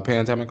no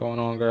pandemic going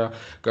on, girl,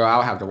 I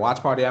would have the watch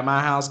party at my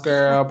house,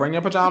 girl. Bring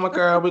your pajama,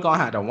 girl. We gonna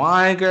have the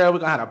wine, girl. We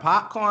gonna have the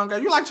popcorn, girl.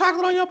 You like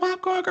chocolate on your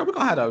popcorn, girl? We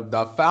gonna have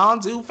the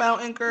fondue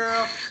fountain,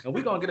 girl. And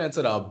we gonna get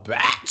into the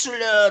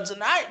Bachelor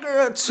tonight,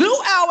 girl. 2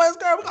 hours,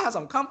 girl. We gonna have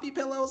some comfy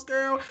pillows,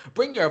 girl.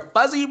 Bring your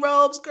fuzzy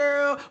robes,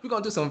 girl. We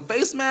gonna do some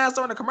face masks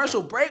during the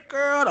commercial break,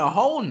 girl. The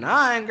whole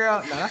nine,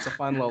 girl. Now that's a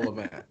fun little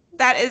event.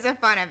 That is a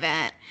fun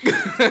event.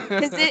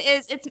 Because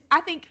it's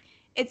I think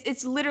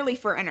it's literally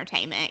for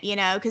entertainment, you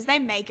know, because they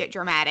make it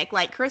dramatic.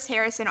 Like Chris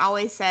Harrison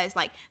always says,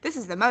 like, this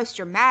is the most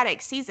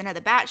dramatic season of The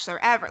Bachelor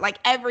ever. Like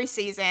every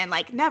season,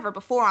 like never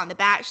before on The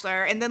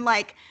Bachelor. And then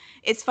like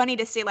it's funny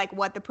to see like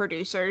what the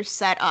producers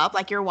set up.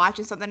 Like you're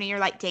watching something and you're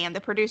like, damn,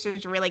 the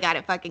producers really got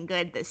it fucking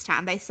good this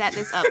time. They set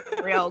this up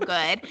real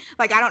good.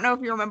 Like I don't know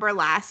if you remember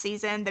last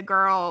season, the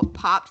girl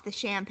popped the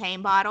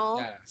champagne bottle.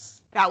 Yes.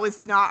 That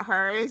was not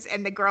hers,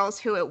 and the girls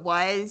who it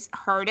was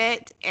heard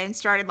it and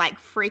started like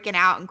freaking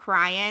out and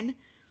crying.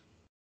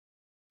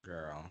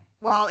 Girl.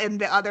 While on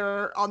the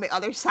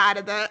other side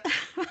of the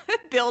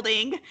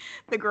building,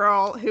 the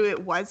girl who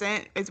it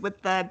wasn't is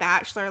with the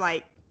bachelor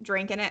like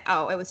drinking it.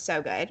 Oh, it was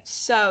so good.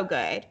 So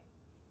good.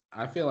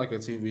 I feel like a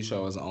TV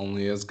show is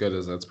only as good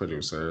as its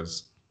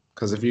producers.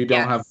 Because if you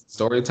don't have Yes.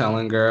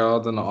 storytelling,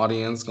 girl, then the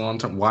audience going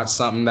to watch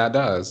something that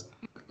does.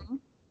 Mhm.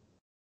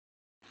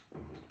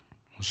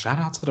 Shout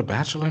out to the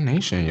Bachelor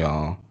Nation,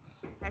 y'all.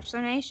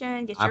 Bachelor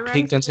Nation, get I your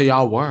peeked roses. into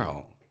y'all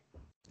world.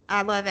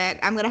 I love it.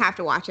 I'm gonna have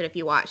to watch it if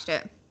you watched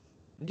it.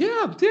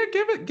 Yeah,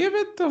 give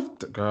it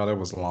the girl. It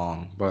was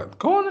long, but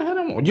go on ahead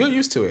and you're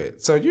used to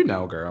it, so you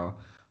know, girl.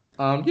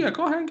 Yeah,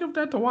 go ahead and give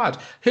that to watch.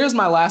 Here's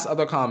my last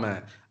other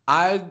comment.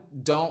 I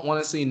don't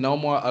want to see no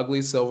more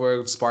ugly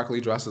silver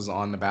sparkly dresses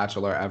on The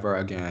Bachelor ever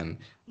again.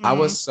 I Mm.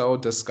 was so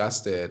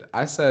disgusted.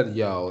 I said,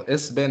 yo,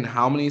 it's been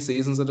how many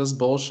seasons of this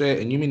bullshit,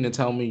 and you mean to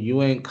tell me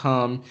you ain't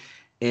come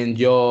in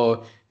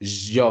your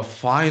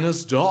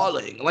finest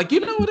darling? Like, you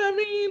know what I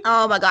mean?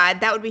 Oh my God,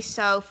 that would be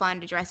so fun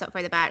to dress up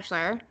for The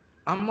Bachelor.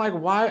 I'm like,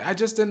 why? I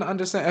just didn't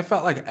understand. It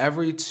felt like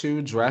every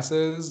two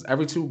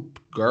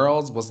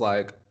girls was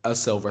like a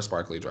silver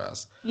sparkly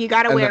dress. You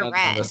gotta And then wear another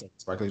red. silver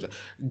sparkly dress.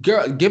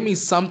 Girl, give me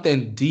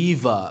something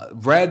diva.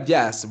 Red,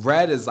 yes.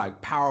 Red is like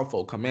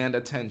powerful, command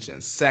attention,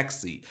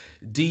 sexy,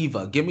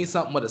 diva. Give me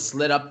something with a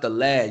slit up the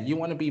leg. You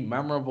want to be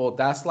memorable.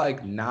 That's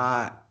like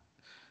not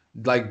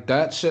like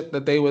that shit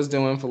that they was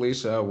doing,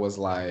 Felicia, was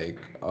like,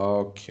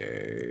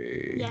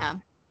 okay. Yeah,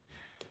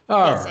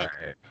 All basic.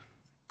 right.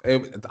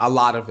 A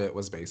lot of it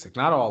was basic.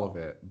 Not all of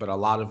it, but a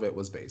lot of it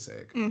was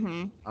basic.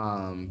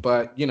 Mm-hmm.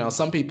 But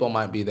some people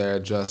might be there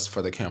just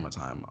for the camera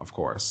time, of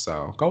course.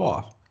 So go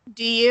off.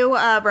 Do you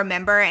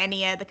remember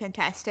any of the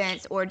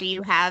contestants, or do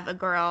you have a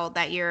girl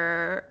that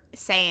you're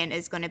saying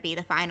is going to be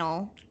the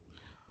final?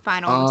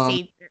 final Um,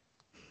 seed.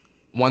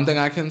 one thing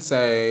I can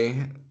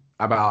say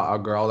about a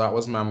girl that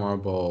was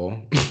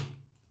memorable,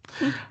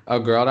 a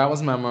girl that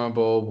was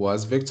memorable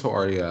was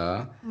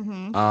Victoria.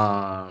 Mm-hmm.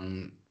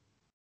 Um,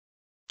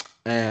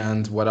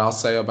 and what I'll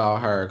say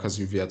about her, because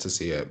you've yet to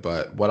see it,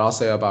 but what I'll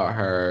say about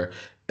her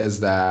is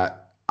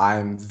that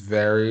I'm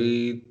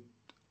very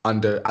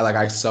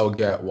I so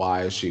get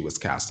why she was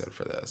casted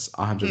for this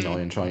 100 Mm.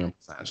 million trillion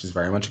percent. She's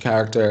very much a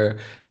character.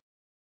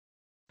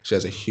 She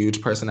has a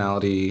huge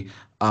personality.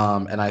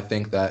 And I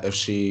think that if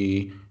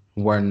she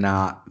were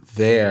not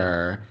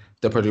there,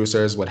 the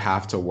producers would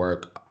have to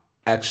work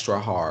extra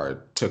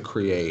hard to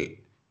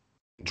create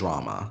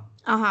drama.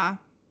 Uh-huh.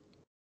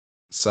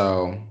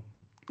 So,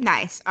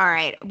 Nice. All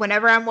right.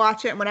 Whenever I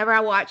watch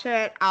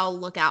it, I'll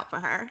look out for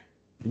her.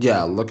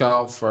 yeah, look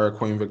out for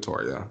Queen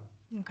Victoria.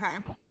 Okay.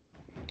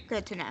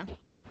 Good to know.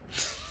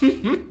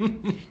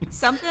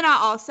 Something I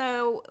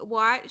also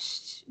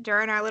watched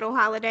during our little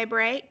holiday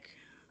break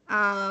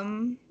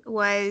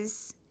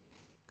was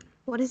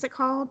what is it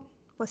called?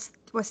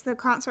 What's the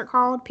concert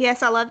called?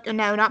 P.S. I Love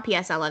No, not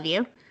P.S. I Love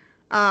You.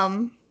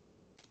 Um,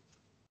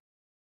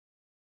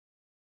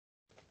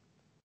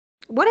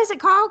 what is it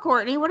called,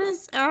 Courtney? What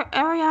is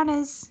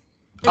Ariana's?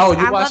 It's Oh,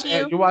 I Love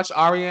You. you watch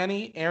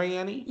Ariane?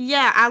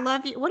 Yeah, I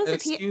love you. What is it?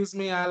 Excuse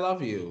me, I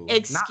love you. Not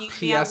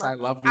Excuse me, I P.S. love I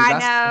you. love you. I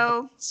That's the know.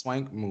 Hilary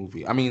Swank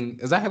movie. I mean,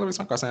 is that Hilary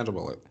Swank or Sandra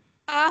Bullock?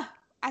 Uh,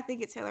 I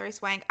think it's Hilary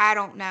Swank. I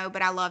don't know,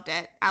 but I loved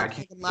it. I I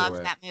can't fucking do loved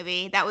it. that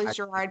movie. That was I,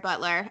 Gerard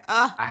Butler.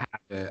 I have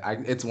it.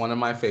 It's one of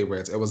my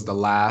favorites. It was the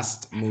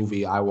last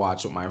movie I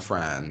watched with my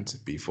friend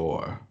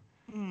before.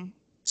 Mm.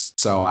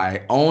 So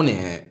I own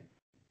it,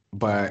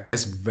 but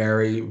it's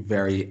very,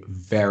 very,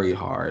 very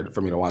hard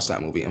for me to watch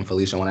that movie. And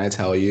Felicia, when I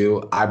tell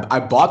you, I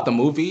bought the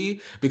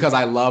movie because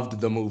I loved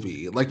the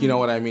movie. Like, you know Mhm.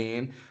 what I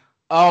mean?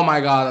 Oh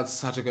my God, that's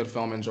such a good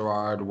film. And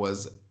Gerard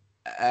was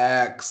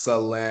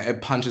excellent.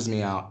 It punches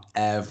me out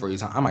every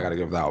time. I might gotta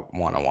give that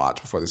one a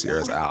watch before this year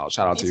is out.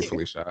 Shout out Me to you, too.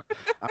 Felicia.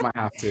 I might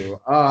have to.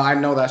 Oh, I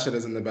know that shit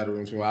is in the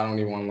bedroom too. I don't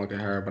even want to look at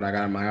her, but I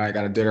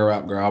gotta dig her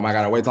up, girl. I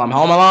gotta wait till I'm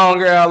home alone,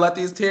 girl. Let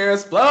these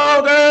tears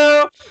flow,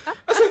 girl.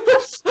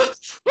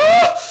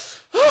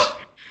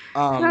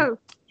 um, Oh,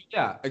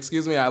 yeah,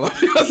 excuse me, I love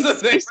you. That's the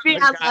thing excuse with me,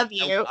 the I love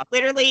goddamn you.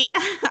 Literally,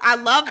 I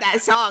love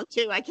that song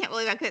too. I can't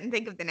believe I couldn't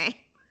think of the name.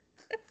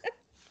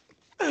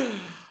 song.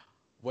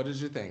 What did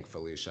you think,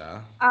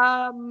 Felicia?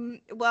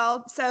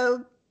 Well,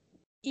 so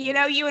you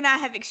and I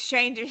have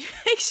exchanged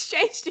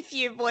exchanged a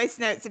few voice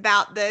notes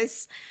about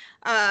this.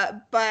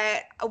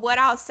 But what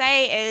I'll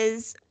say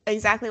is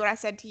exactly what I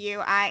said to you.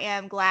 I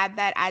am glad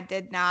that I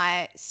did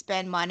not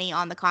spend money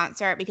on the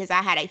concert because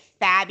I had a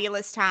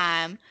fabulous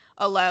time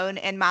alone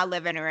in my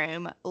living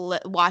room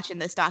watching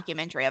this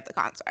documentary of the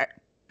concert.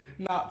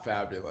 Not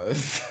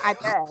fabulous. I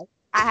did.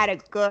 I had a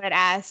good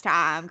ass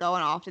time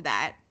going off to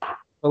that.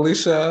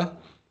 Felicia,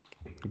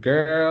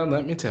 girl,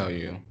 let me tell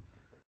you.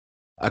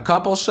 A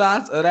couple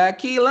shots of that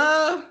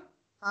Keela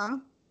Huh?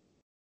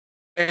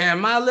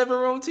 and my living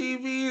room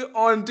TV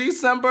on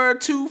December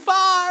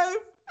 25.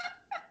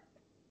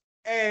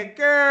 And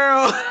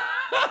girl,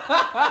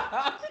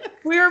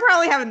 We were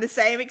probably having the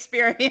same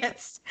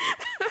experience.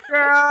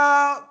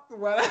 girl,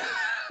 what?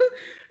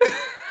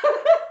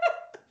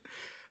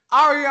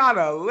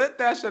 Ariana lit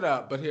that shit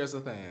up. But here's the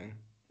thing.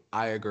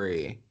 I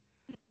agree.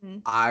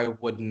 Mhm. I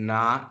would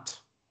not,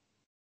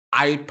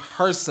 I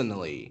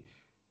personally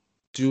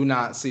do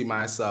not see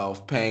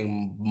myself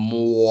paying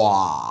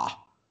more.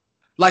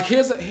 Like,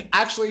 here's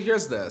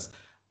this.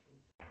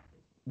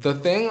 The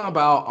thing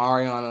about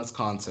Ariana's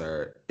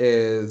concert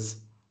is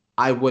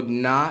I would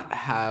not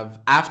have,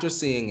 after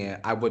seeing it,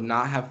 I would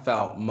not have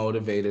felt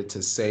motivated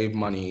to save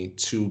money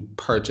to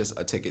purchase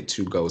a ticket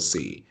to go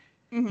see.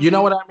 You know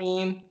Mhm. what I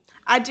mean?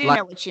 I do Like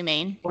know what you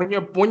mean.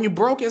 when you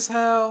broke as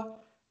hell,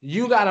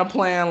 you gotta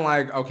plan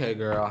like, okay,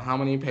 girl, how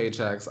many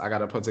paychecks I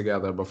gotta put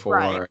together Right.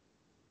 before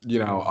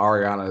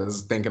Ariana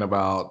is thinking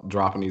about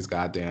dropping these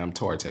goddamn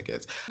tour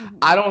tickets. Mhm.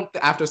 I don't,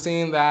 after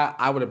seeing that,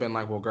 I would have been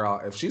like, well,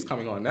 girl, if she's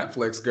coming on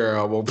Netflix,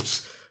 girl, well,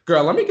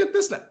 girl, let me get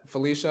this.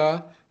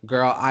 Felicia,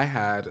 girl, I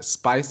had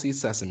spicy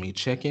sesame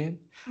chicken.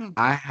 Mm.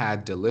 I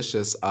had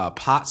delicious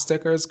pot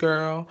stickers,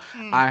 girl.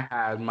 Mm. I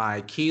had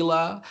my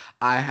Keela.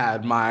 I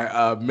had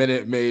my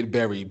Minute Maid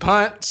Berry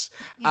Punch.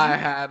 I Mhm.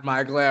 had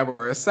my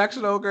glamorous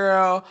sectional,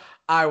 girl.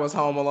 I was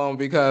home alone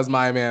because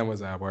my man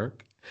was at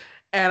work.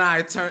 And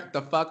I turned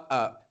the fuck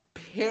up.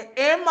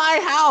 In my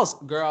house.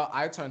 Girl,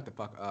 I turned the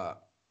fuck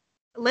up.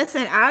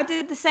 Listen, I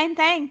did the same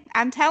thing.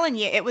 I'm telling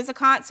you, it was a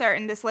concert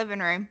in this living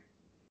room.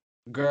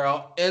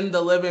 Girl, in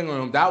the living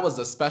room. That was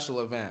a special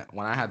event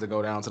when I had to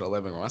go down to the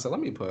living room. I said, let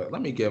me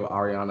give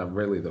Ariana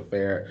really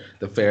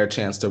the fair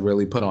chance to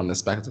really put on the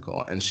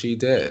spectacle. And she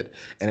did.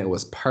 And it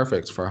was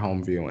perfect for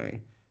home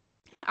viewing.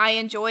 I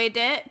enjoyed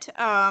it.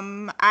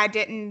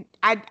 I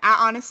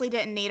honestly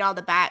didn't need all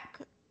the back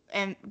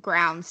and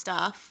ground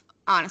stuff.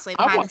 Honestly,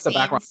 I behind the want the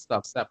background scenes.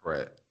 stuff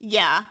separate.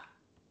 Yeah.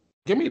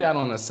 Give me that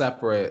on a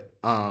separate,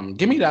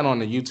 give me that on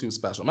the YouTube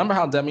special. Remember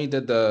how Demi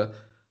did the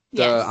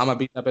Yes. I'ma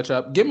beat that bitch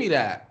up? Give me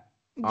that,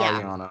 Yeah.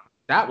 Ariana.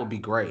 That would be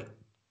great.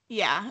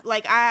 Yeah,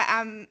 like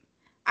I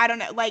don't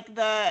know, like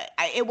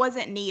it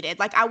wasn't needed.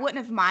 Like I wouldn't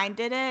have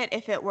minded it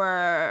if it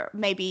were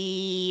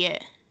maybe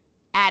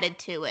added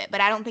to it,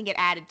 but I don't think it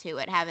added to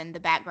it having the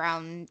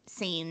background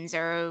scenes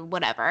or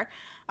whatever.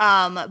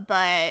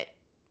 But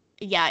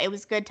yeah, it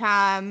was good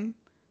time.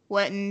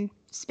 Wouldn't Maybe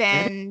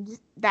spend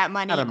that she had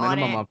money a on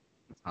minimum it. of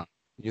time.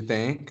 You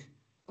think?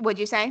 Would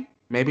you say?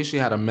 Maybe she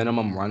had a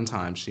minimum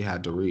runtime she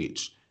had to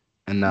reach,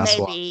 and that's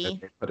why Maybe.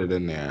 they put it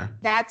in there.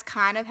 That's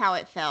kind of how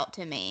it felt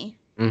to me.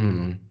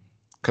 Mm-hmm.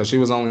 Because she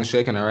was only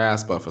shaking her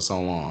ass butt for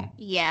so long.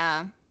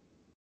 Yeah.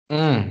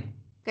 Mm.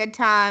 Good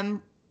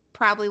time.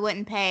 Probably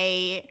wouldn't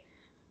pay.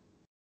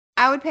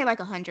 I would pay like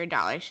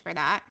 $100 for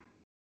that.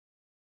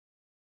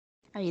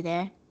 Are you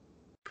there?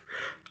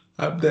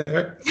 Up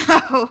there.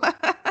 No.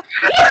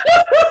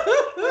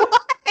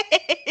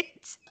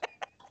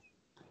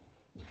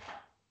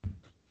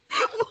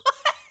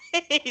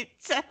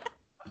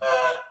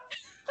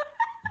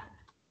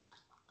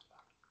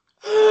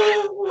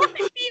 What? What?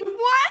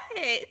 What?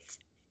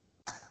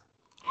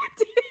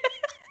 What?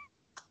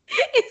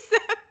 Is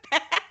that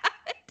bad?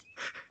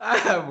 I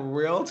have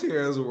real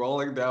tears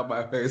rolling down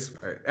my face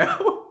right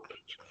now.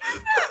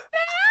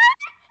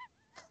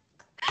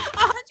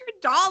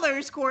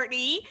 $100,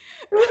 Courtney.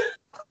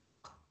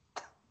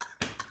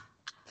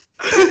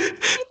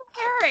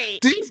 Harry.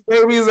 These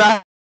babies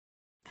out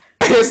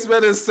here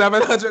spending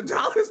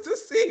 $700 to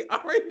see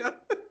Ariana.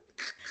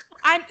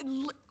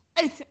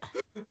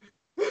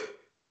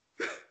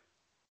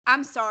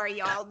 I'm sorry,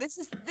 y'all. This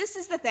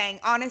is the thing.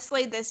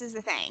 Honestly, this is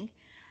the thing.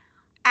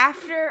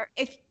 After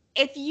if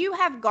you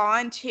have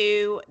gone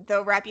to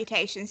the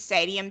Reputation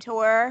Stadium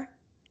tour,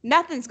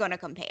 nothing's gonna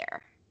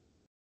compare.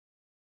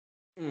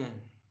 Mm.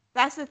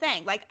 That's the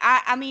thing. Like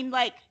I mean,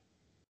 like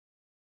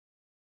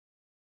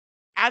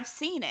I've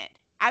seen it.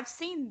 I've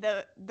seen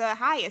the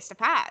highest of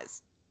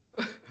highs.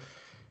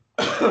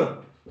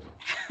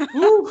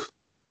 Whew.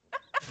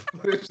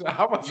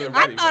 I wasn't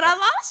I ready for thought I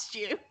that. lost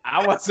you.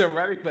 I wasn't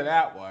ready for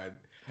that one.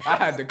 I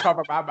had to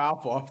cover my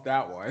mouth off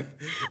that one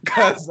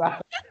because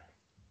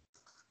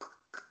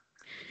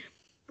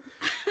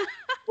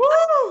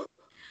Woo!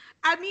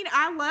 I mean,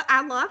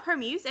 I love her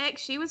music.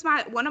 She was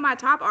one of my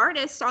top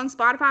artists on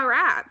Spotify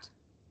Wrapped.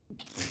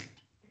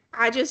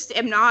 I just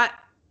am not.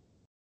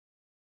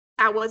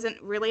 I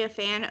wasn't really a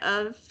fan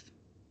of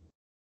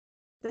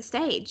the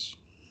stage.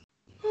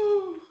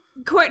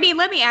 Courtney,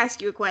 let me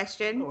ask you a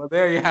question. Well,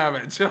 there you have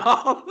it,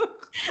 y'all.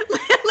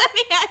 Let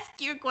me ask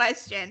you a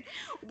question.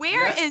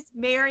 Where Yes. is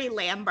Mary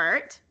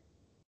Lambert?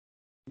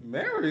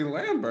 Mary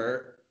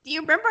Lambert. Do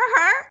you remember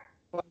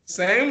her?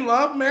 Same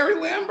love, Mary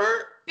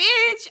Lambert.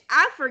 Bitch,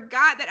 I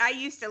forgot that I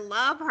used to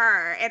love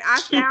her, and I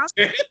She found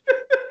did.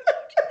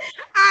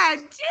 I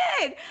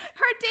did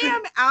her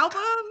damn album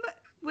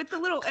with the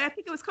little. I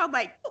think it was called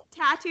like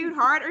Tattooed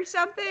Heart or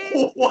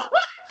something. What?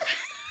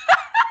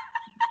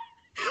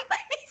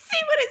 Let me see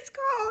what it's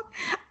called.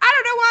 I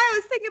don't know why I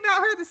was thinking about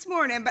her this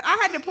morning, but I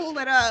had to pull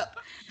it up.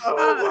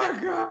 Oh my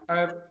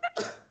god.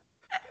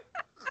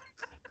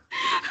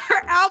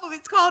 Her album,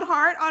 it's called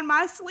Heart on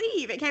My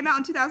Sleeve. It came out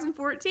in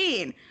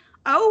 2014.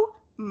 Oh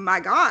my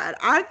god,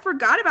 I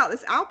forgot about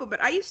this album,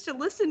 but I used to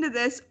listen to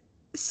this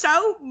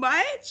so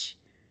much.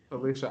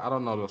 Alicia, I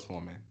don't know this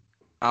woman.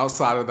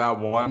 Outside of that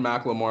one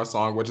Macklemore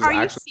song, which is Are you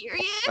actually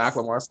serious? a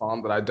Macklemore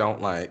song that I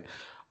don't like.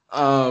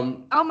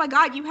 Oh my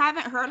god, you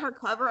haven't heard her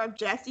cover of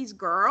Jesse's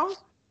Girl?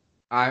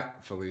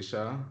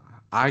 Felicia,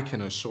 I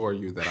can assure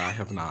you that I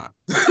have not.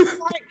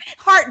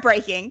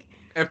 Heartbreaking.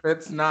 If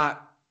it's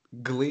not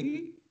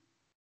Glee,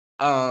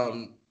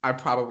 I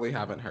probably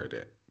haven't heard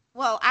it.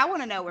 Well, I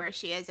want to know where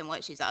she is and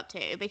what she's up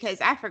to because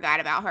I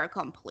forgot about her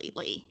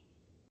completely.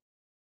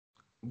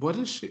 What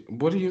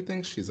do you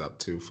think she's up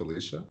to,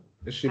 Felicia?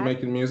 Is she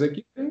making music,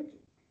 you think?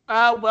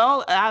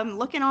 Well, I'm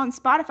looking on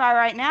Spotify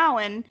right now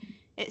and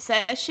it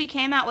says she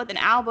came out with an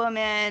album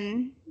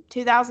in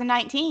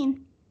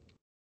 2019.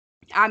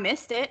 I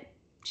missed it.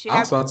 I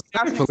was about to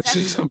say,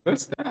 Felicia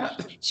missed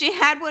that. She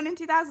had one in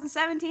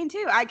 2017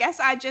 too. I guess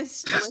I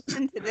just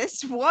listened to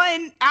this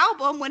one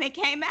album when it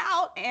came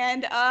out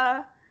and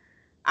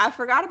I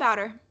forgot about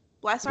her.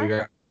 Bless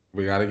her.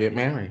 We got to get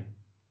Mary.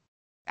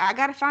 I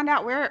got to find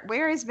out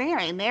where is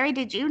Mary. Mary,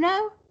 did you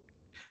know?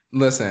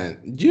 Listen,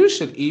 you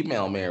should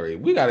email Mary.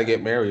 We got to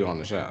get Mary on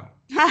the show.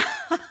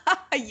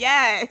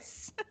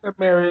 Yes.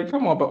 Mary,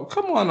 come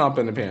on up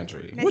in the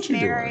pantry. Miss What you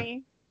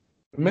Mary.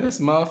 doing? Miss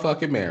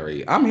motherfucking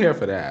Mary. I'm here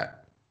for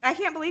that. I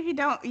can't believe you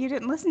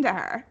didn't listen to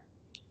her.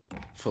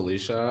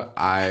 Felicia,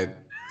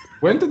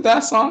 when did that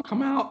song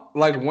come out?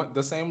 Like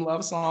the same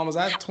love song? Was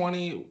that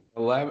 2011?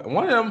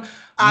 One of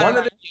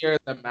the years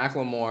that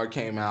Macklemore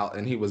came out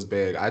and he was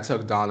big, I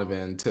took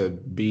Donovan to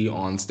be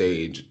on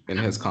stage in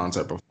his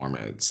concert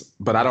performance.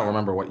 But I don't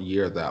remember what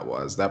year that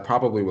was. That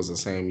probably was the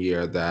same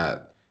year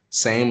that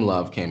Same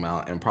Love came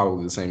out and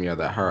probably the same year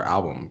that her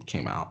album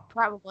came out.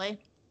 Probably.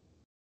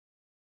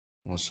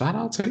 Well, shout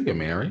out to you,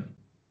 Mary.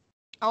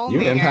 Oh, you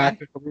man.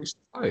 impacted Felicia's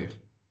life.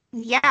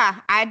 Yeah,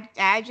 I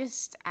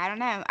don't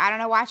know. I don't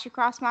know why she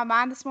crossed my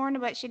mind this morning,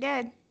 but she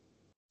did.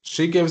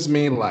 She gives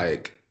me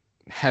like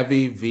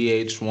heavy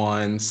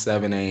VH1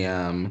 7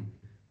 a.m.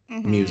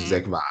 Mm-hmm.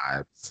 music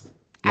vibes.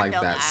 I Like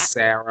feel that that.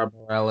 Sarah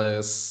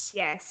Bareilles.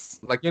 Yes.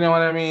 Like, you know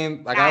what I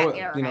mean? Like, I That would,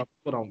 era.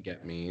 people don't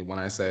get me when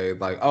I say,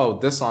 like, oh,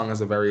 this song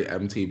is a very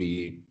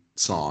MTV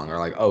song, or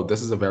like, oh,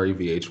 this is a very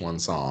VH1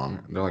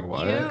 song. And they're like,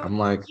 what? You, I'm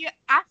like,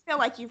 I feel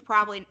like you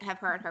probably have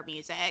heard her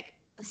music.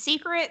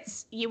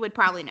 Secrets, you would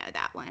probably know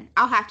that one.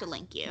 I'll have to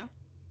link you.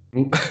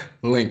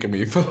 link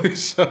me,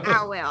 Felicia.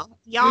 I will.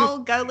 Y'all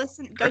go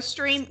listen, go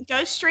stream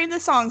the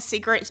song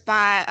Secrets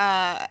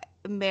by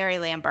Mary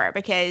Lambert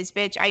because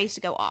bitch, I used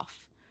to go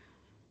off.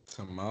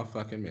 To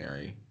motherfucking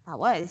Mary. I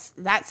was.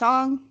 That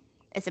song,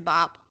 it's a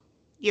bop.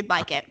 You'd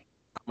like it.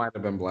 I might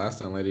have been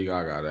blasting Lady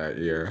Gaga that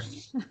year.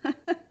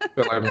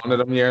 Feel like one of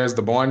them years,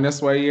 the Born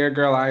This Way year,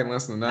 girl, I ain't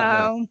listening to nothing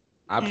else. Oh.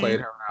 I Mm. played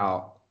her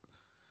out.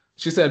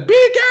 She said, "Be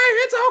gay,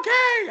 it's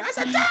okay." I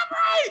said, "Damn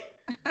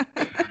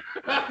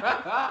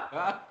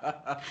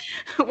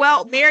right."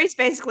 Well, Mary's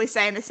basically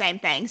saying the same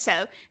thing,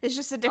 so it's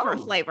just a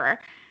different Oh, flavor.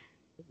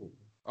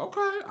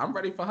 okay. I'm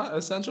ready for her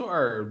essential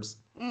herbs.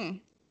 Mm.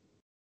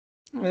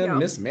 And Yep.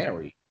 Miss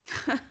Mary.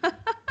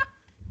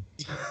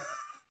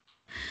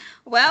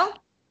 Well,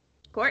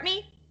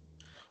 Courtney,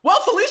 Well,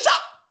 Felicia,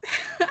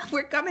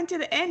 we're coming to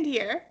the end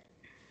here.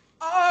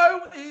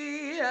 are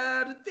we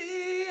at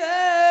the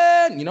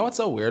end? You know what's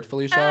so weird,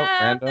 Felicia? Of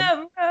Random.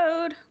 the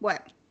road.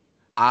 What?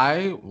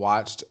 I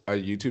watched a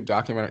YouTube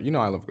documentary. You know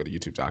I love a good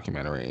YouTube I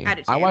documentary. do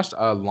I too. watched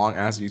a long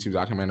ass YouTube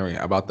documentary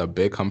about the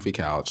Big Comfy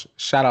Couch.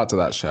 Shout out to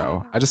that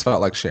show. I just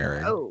felt like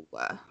sharing. Oh,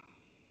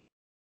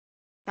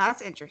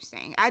 that's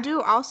interesting. I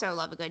do also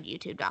love a good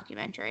YouTube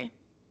documentary.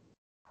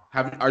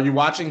 Are you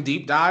watching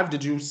Deep Dive?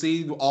 Did you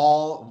see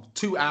all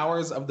 2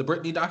 hours of the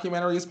Britney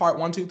documentaries, part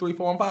 1, 2, 3,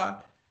 4, and 5?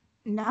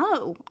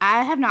 No,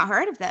 I have not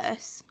heard of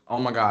this. Oh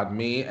my God,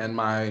 me and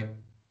my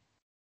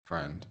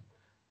friend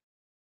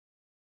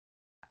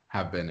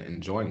have been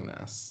enjoying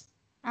this.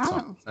 So Oh,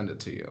 I'll send it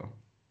to you.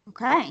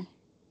 okay.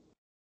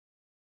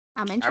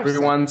 I'm interested.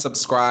 Everyone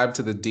subscribe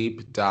to the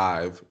Deep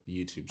Dive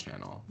YouTube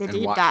channel The and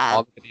deep watch dive.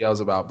 all the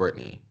videos about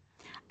Britney.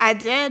 I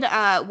did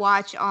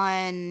watch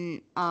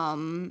on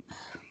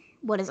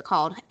what is it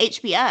called?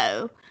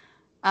 HBO.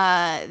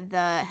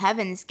 The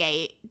Heaven's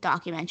Gate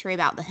documentary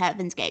about the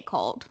Heaven's Gate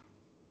cult.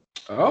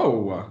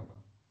 Oh,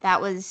 That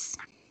was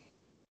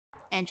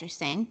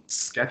interesting.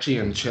 sketchy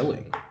and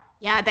chilling.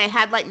 Yeah, they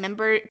had like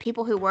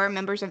people who were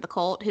members of the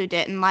cult who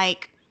didn't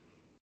like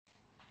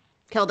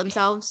kill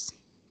themselves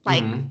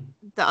like Mm-hmm.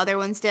 the other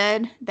ones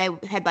did. They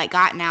had like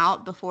gotten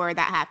out before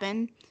that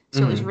happened.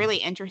 So it was really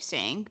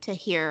interesting to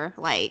hear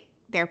like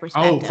their Oh,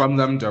 perspective. from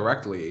them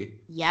directly.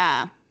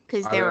 Yeah,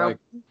 because Are they they were like,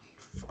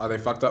 are they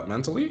fucked up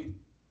mentally?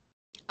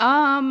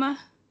 um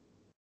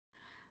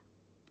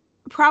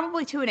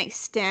probably to an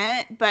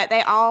extent, but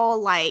they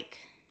all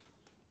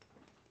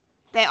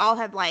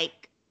have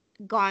like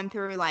gone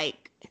through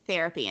like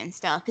therapy and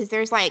stuff because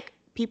there's like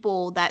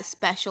people that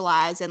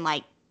specialize in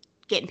like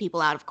getting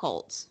people out of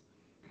cults.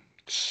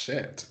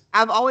 Shit.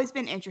 I've always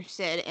been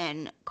interested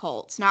in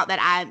cults. Not that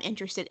I'm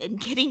interested in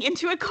getting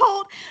into a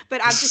cult,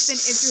 but I've just been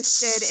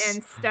interested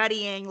in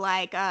studying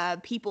like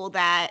people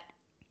that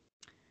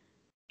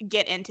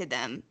get into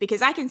them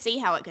because I can see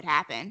how it could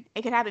happen.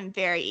 It could happen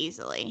very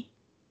easily.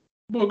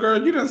 Well,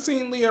 girl, you done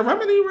seen Leah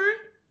Remini, right?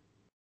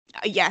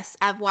 Yes,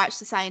 I've watched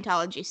the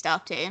Scientology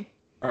stuff too.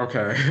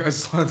 Okay, I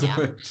just wanted Yeah.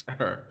 to make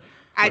sure.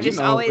 I Well, you just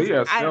know, always, Leah's I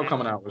don't still know.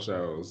 coming out with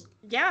shows.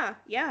 Yeah,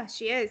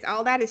 she is.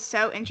 All that is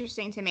so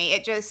interesting to me.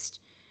 It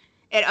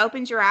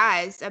opens your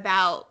eyes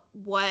about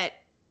what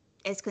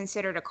is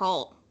considered a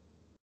cult.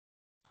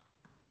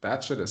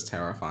 That shit is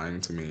terrifying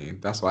to me.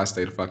 That's why I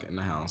stay the fuck in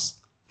the house.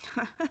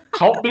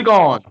 Cult be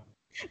gone.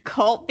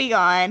 Cult be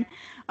gone.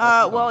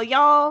 Cult be Well, gone.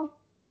 y'all,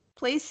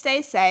 please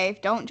stay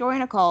safe. Don't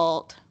join a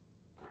cult.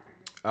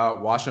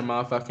 Wash your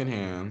motherfucking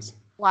hands.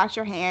 Wash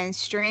your hands.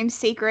 Stream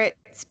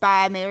Secrets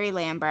by Mary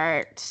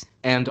Lambert.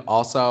 And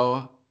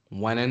also,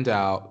 when in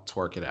doubt,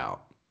 twerk it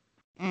out.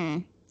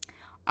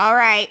 All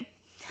right.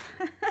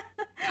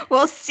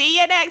 We'll see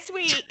you next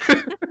week.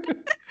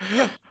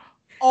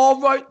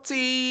 All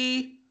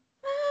righty.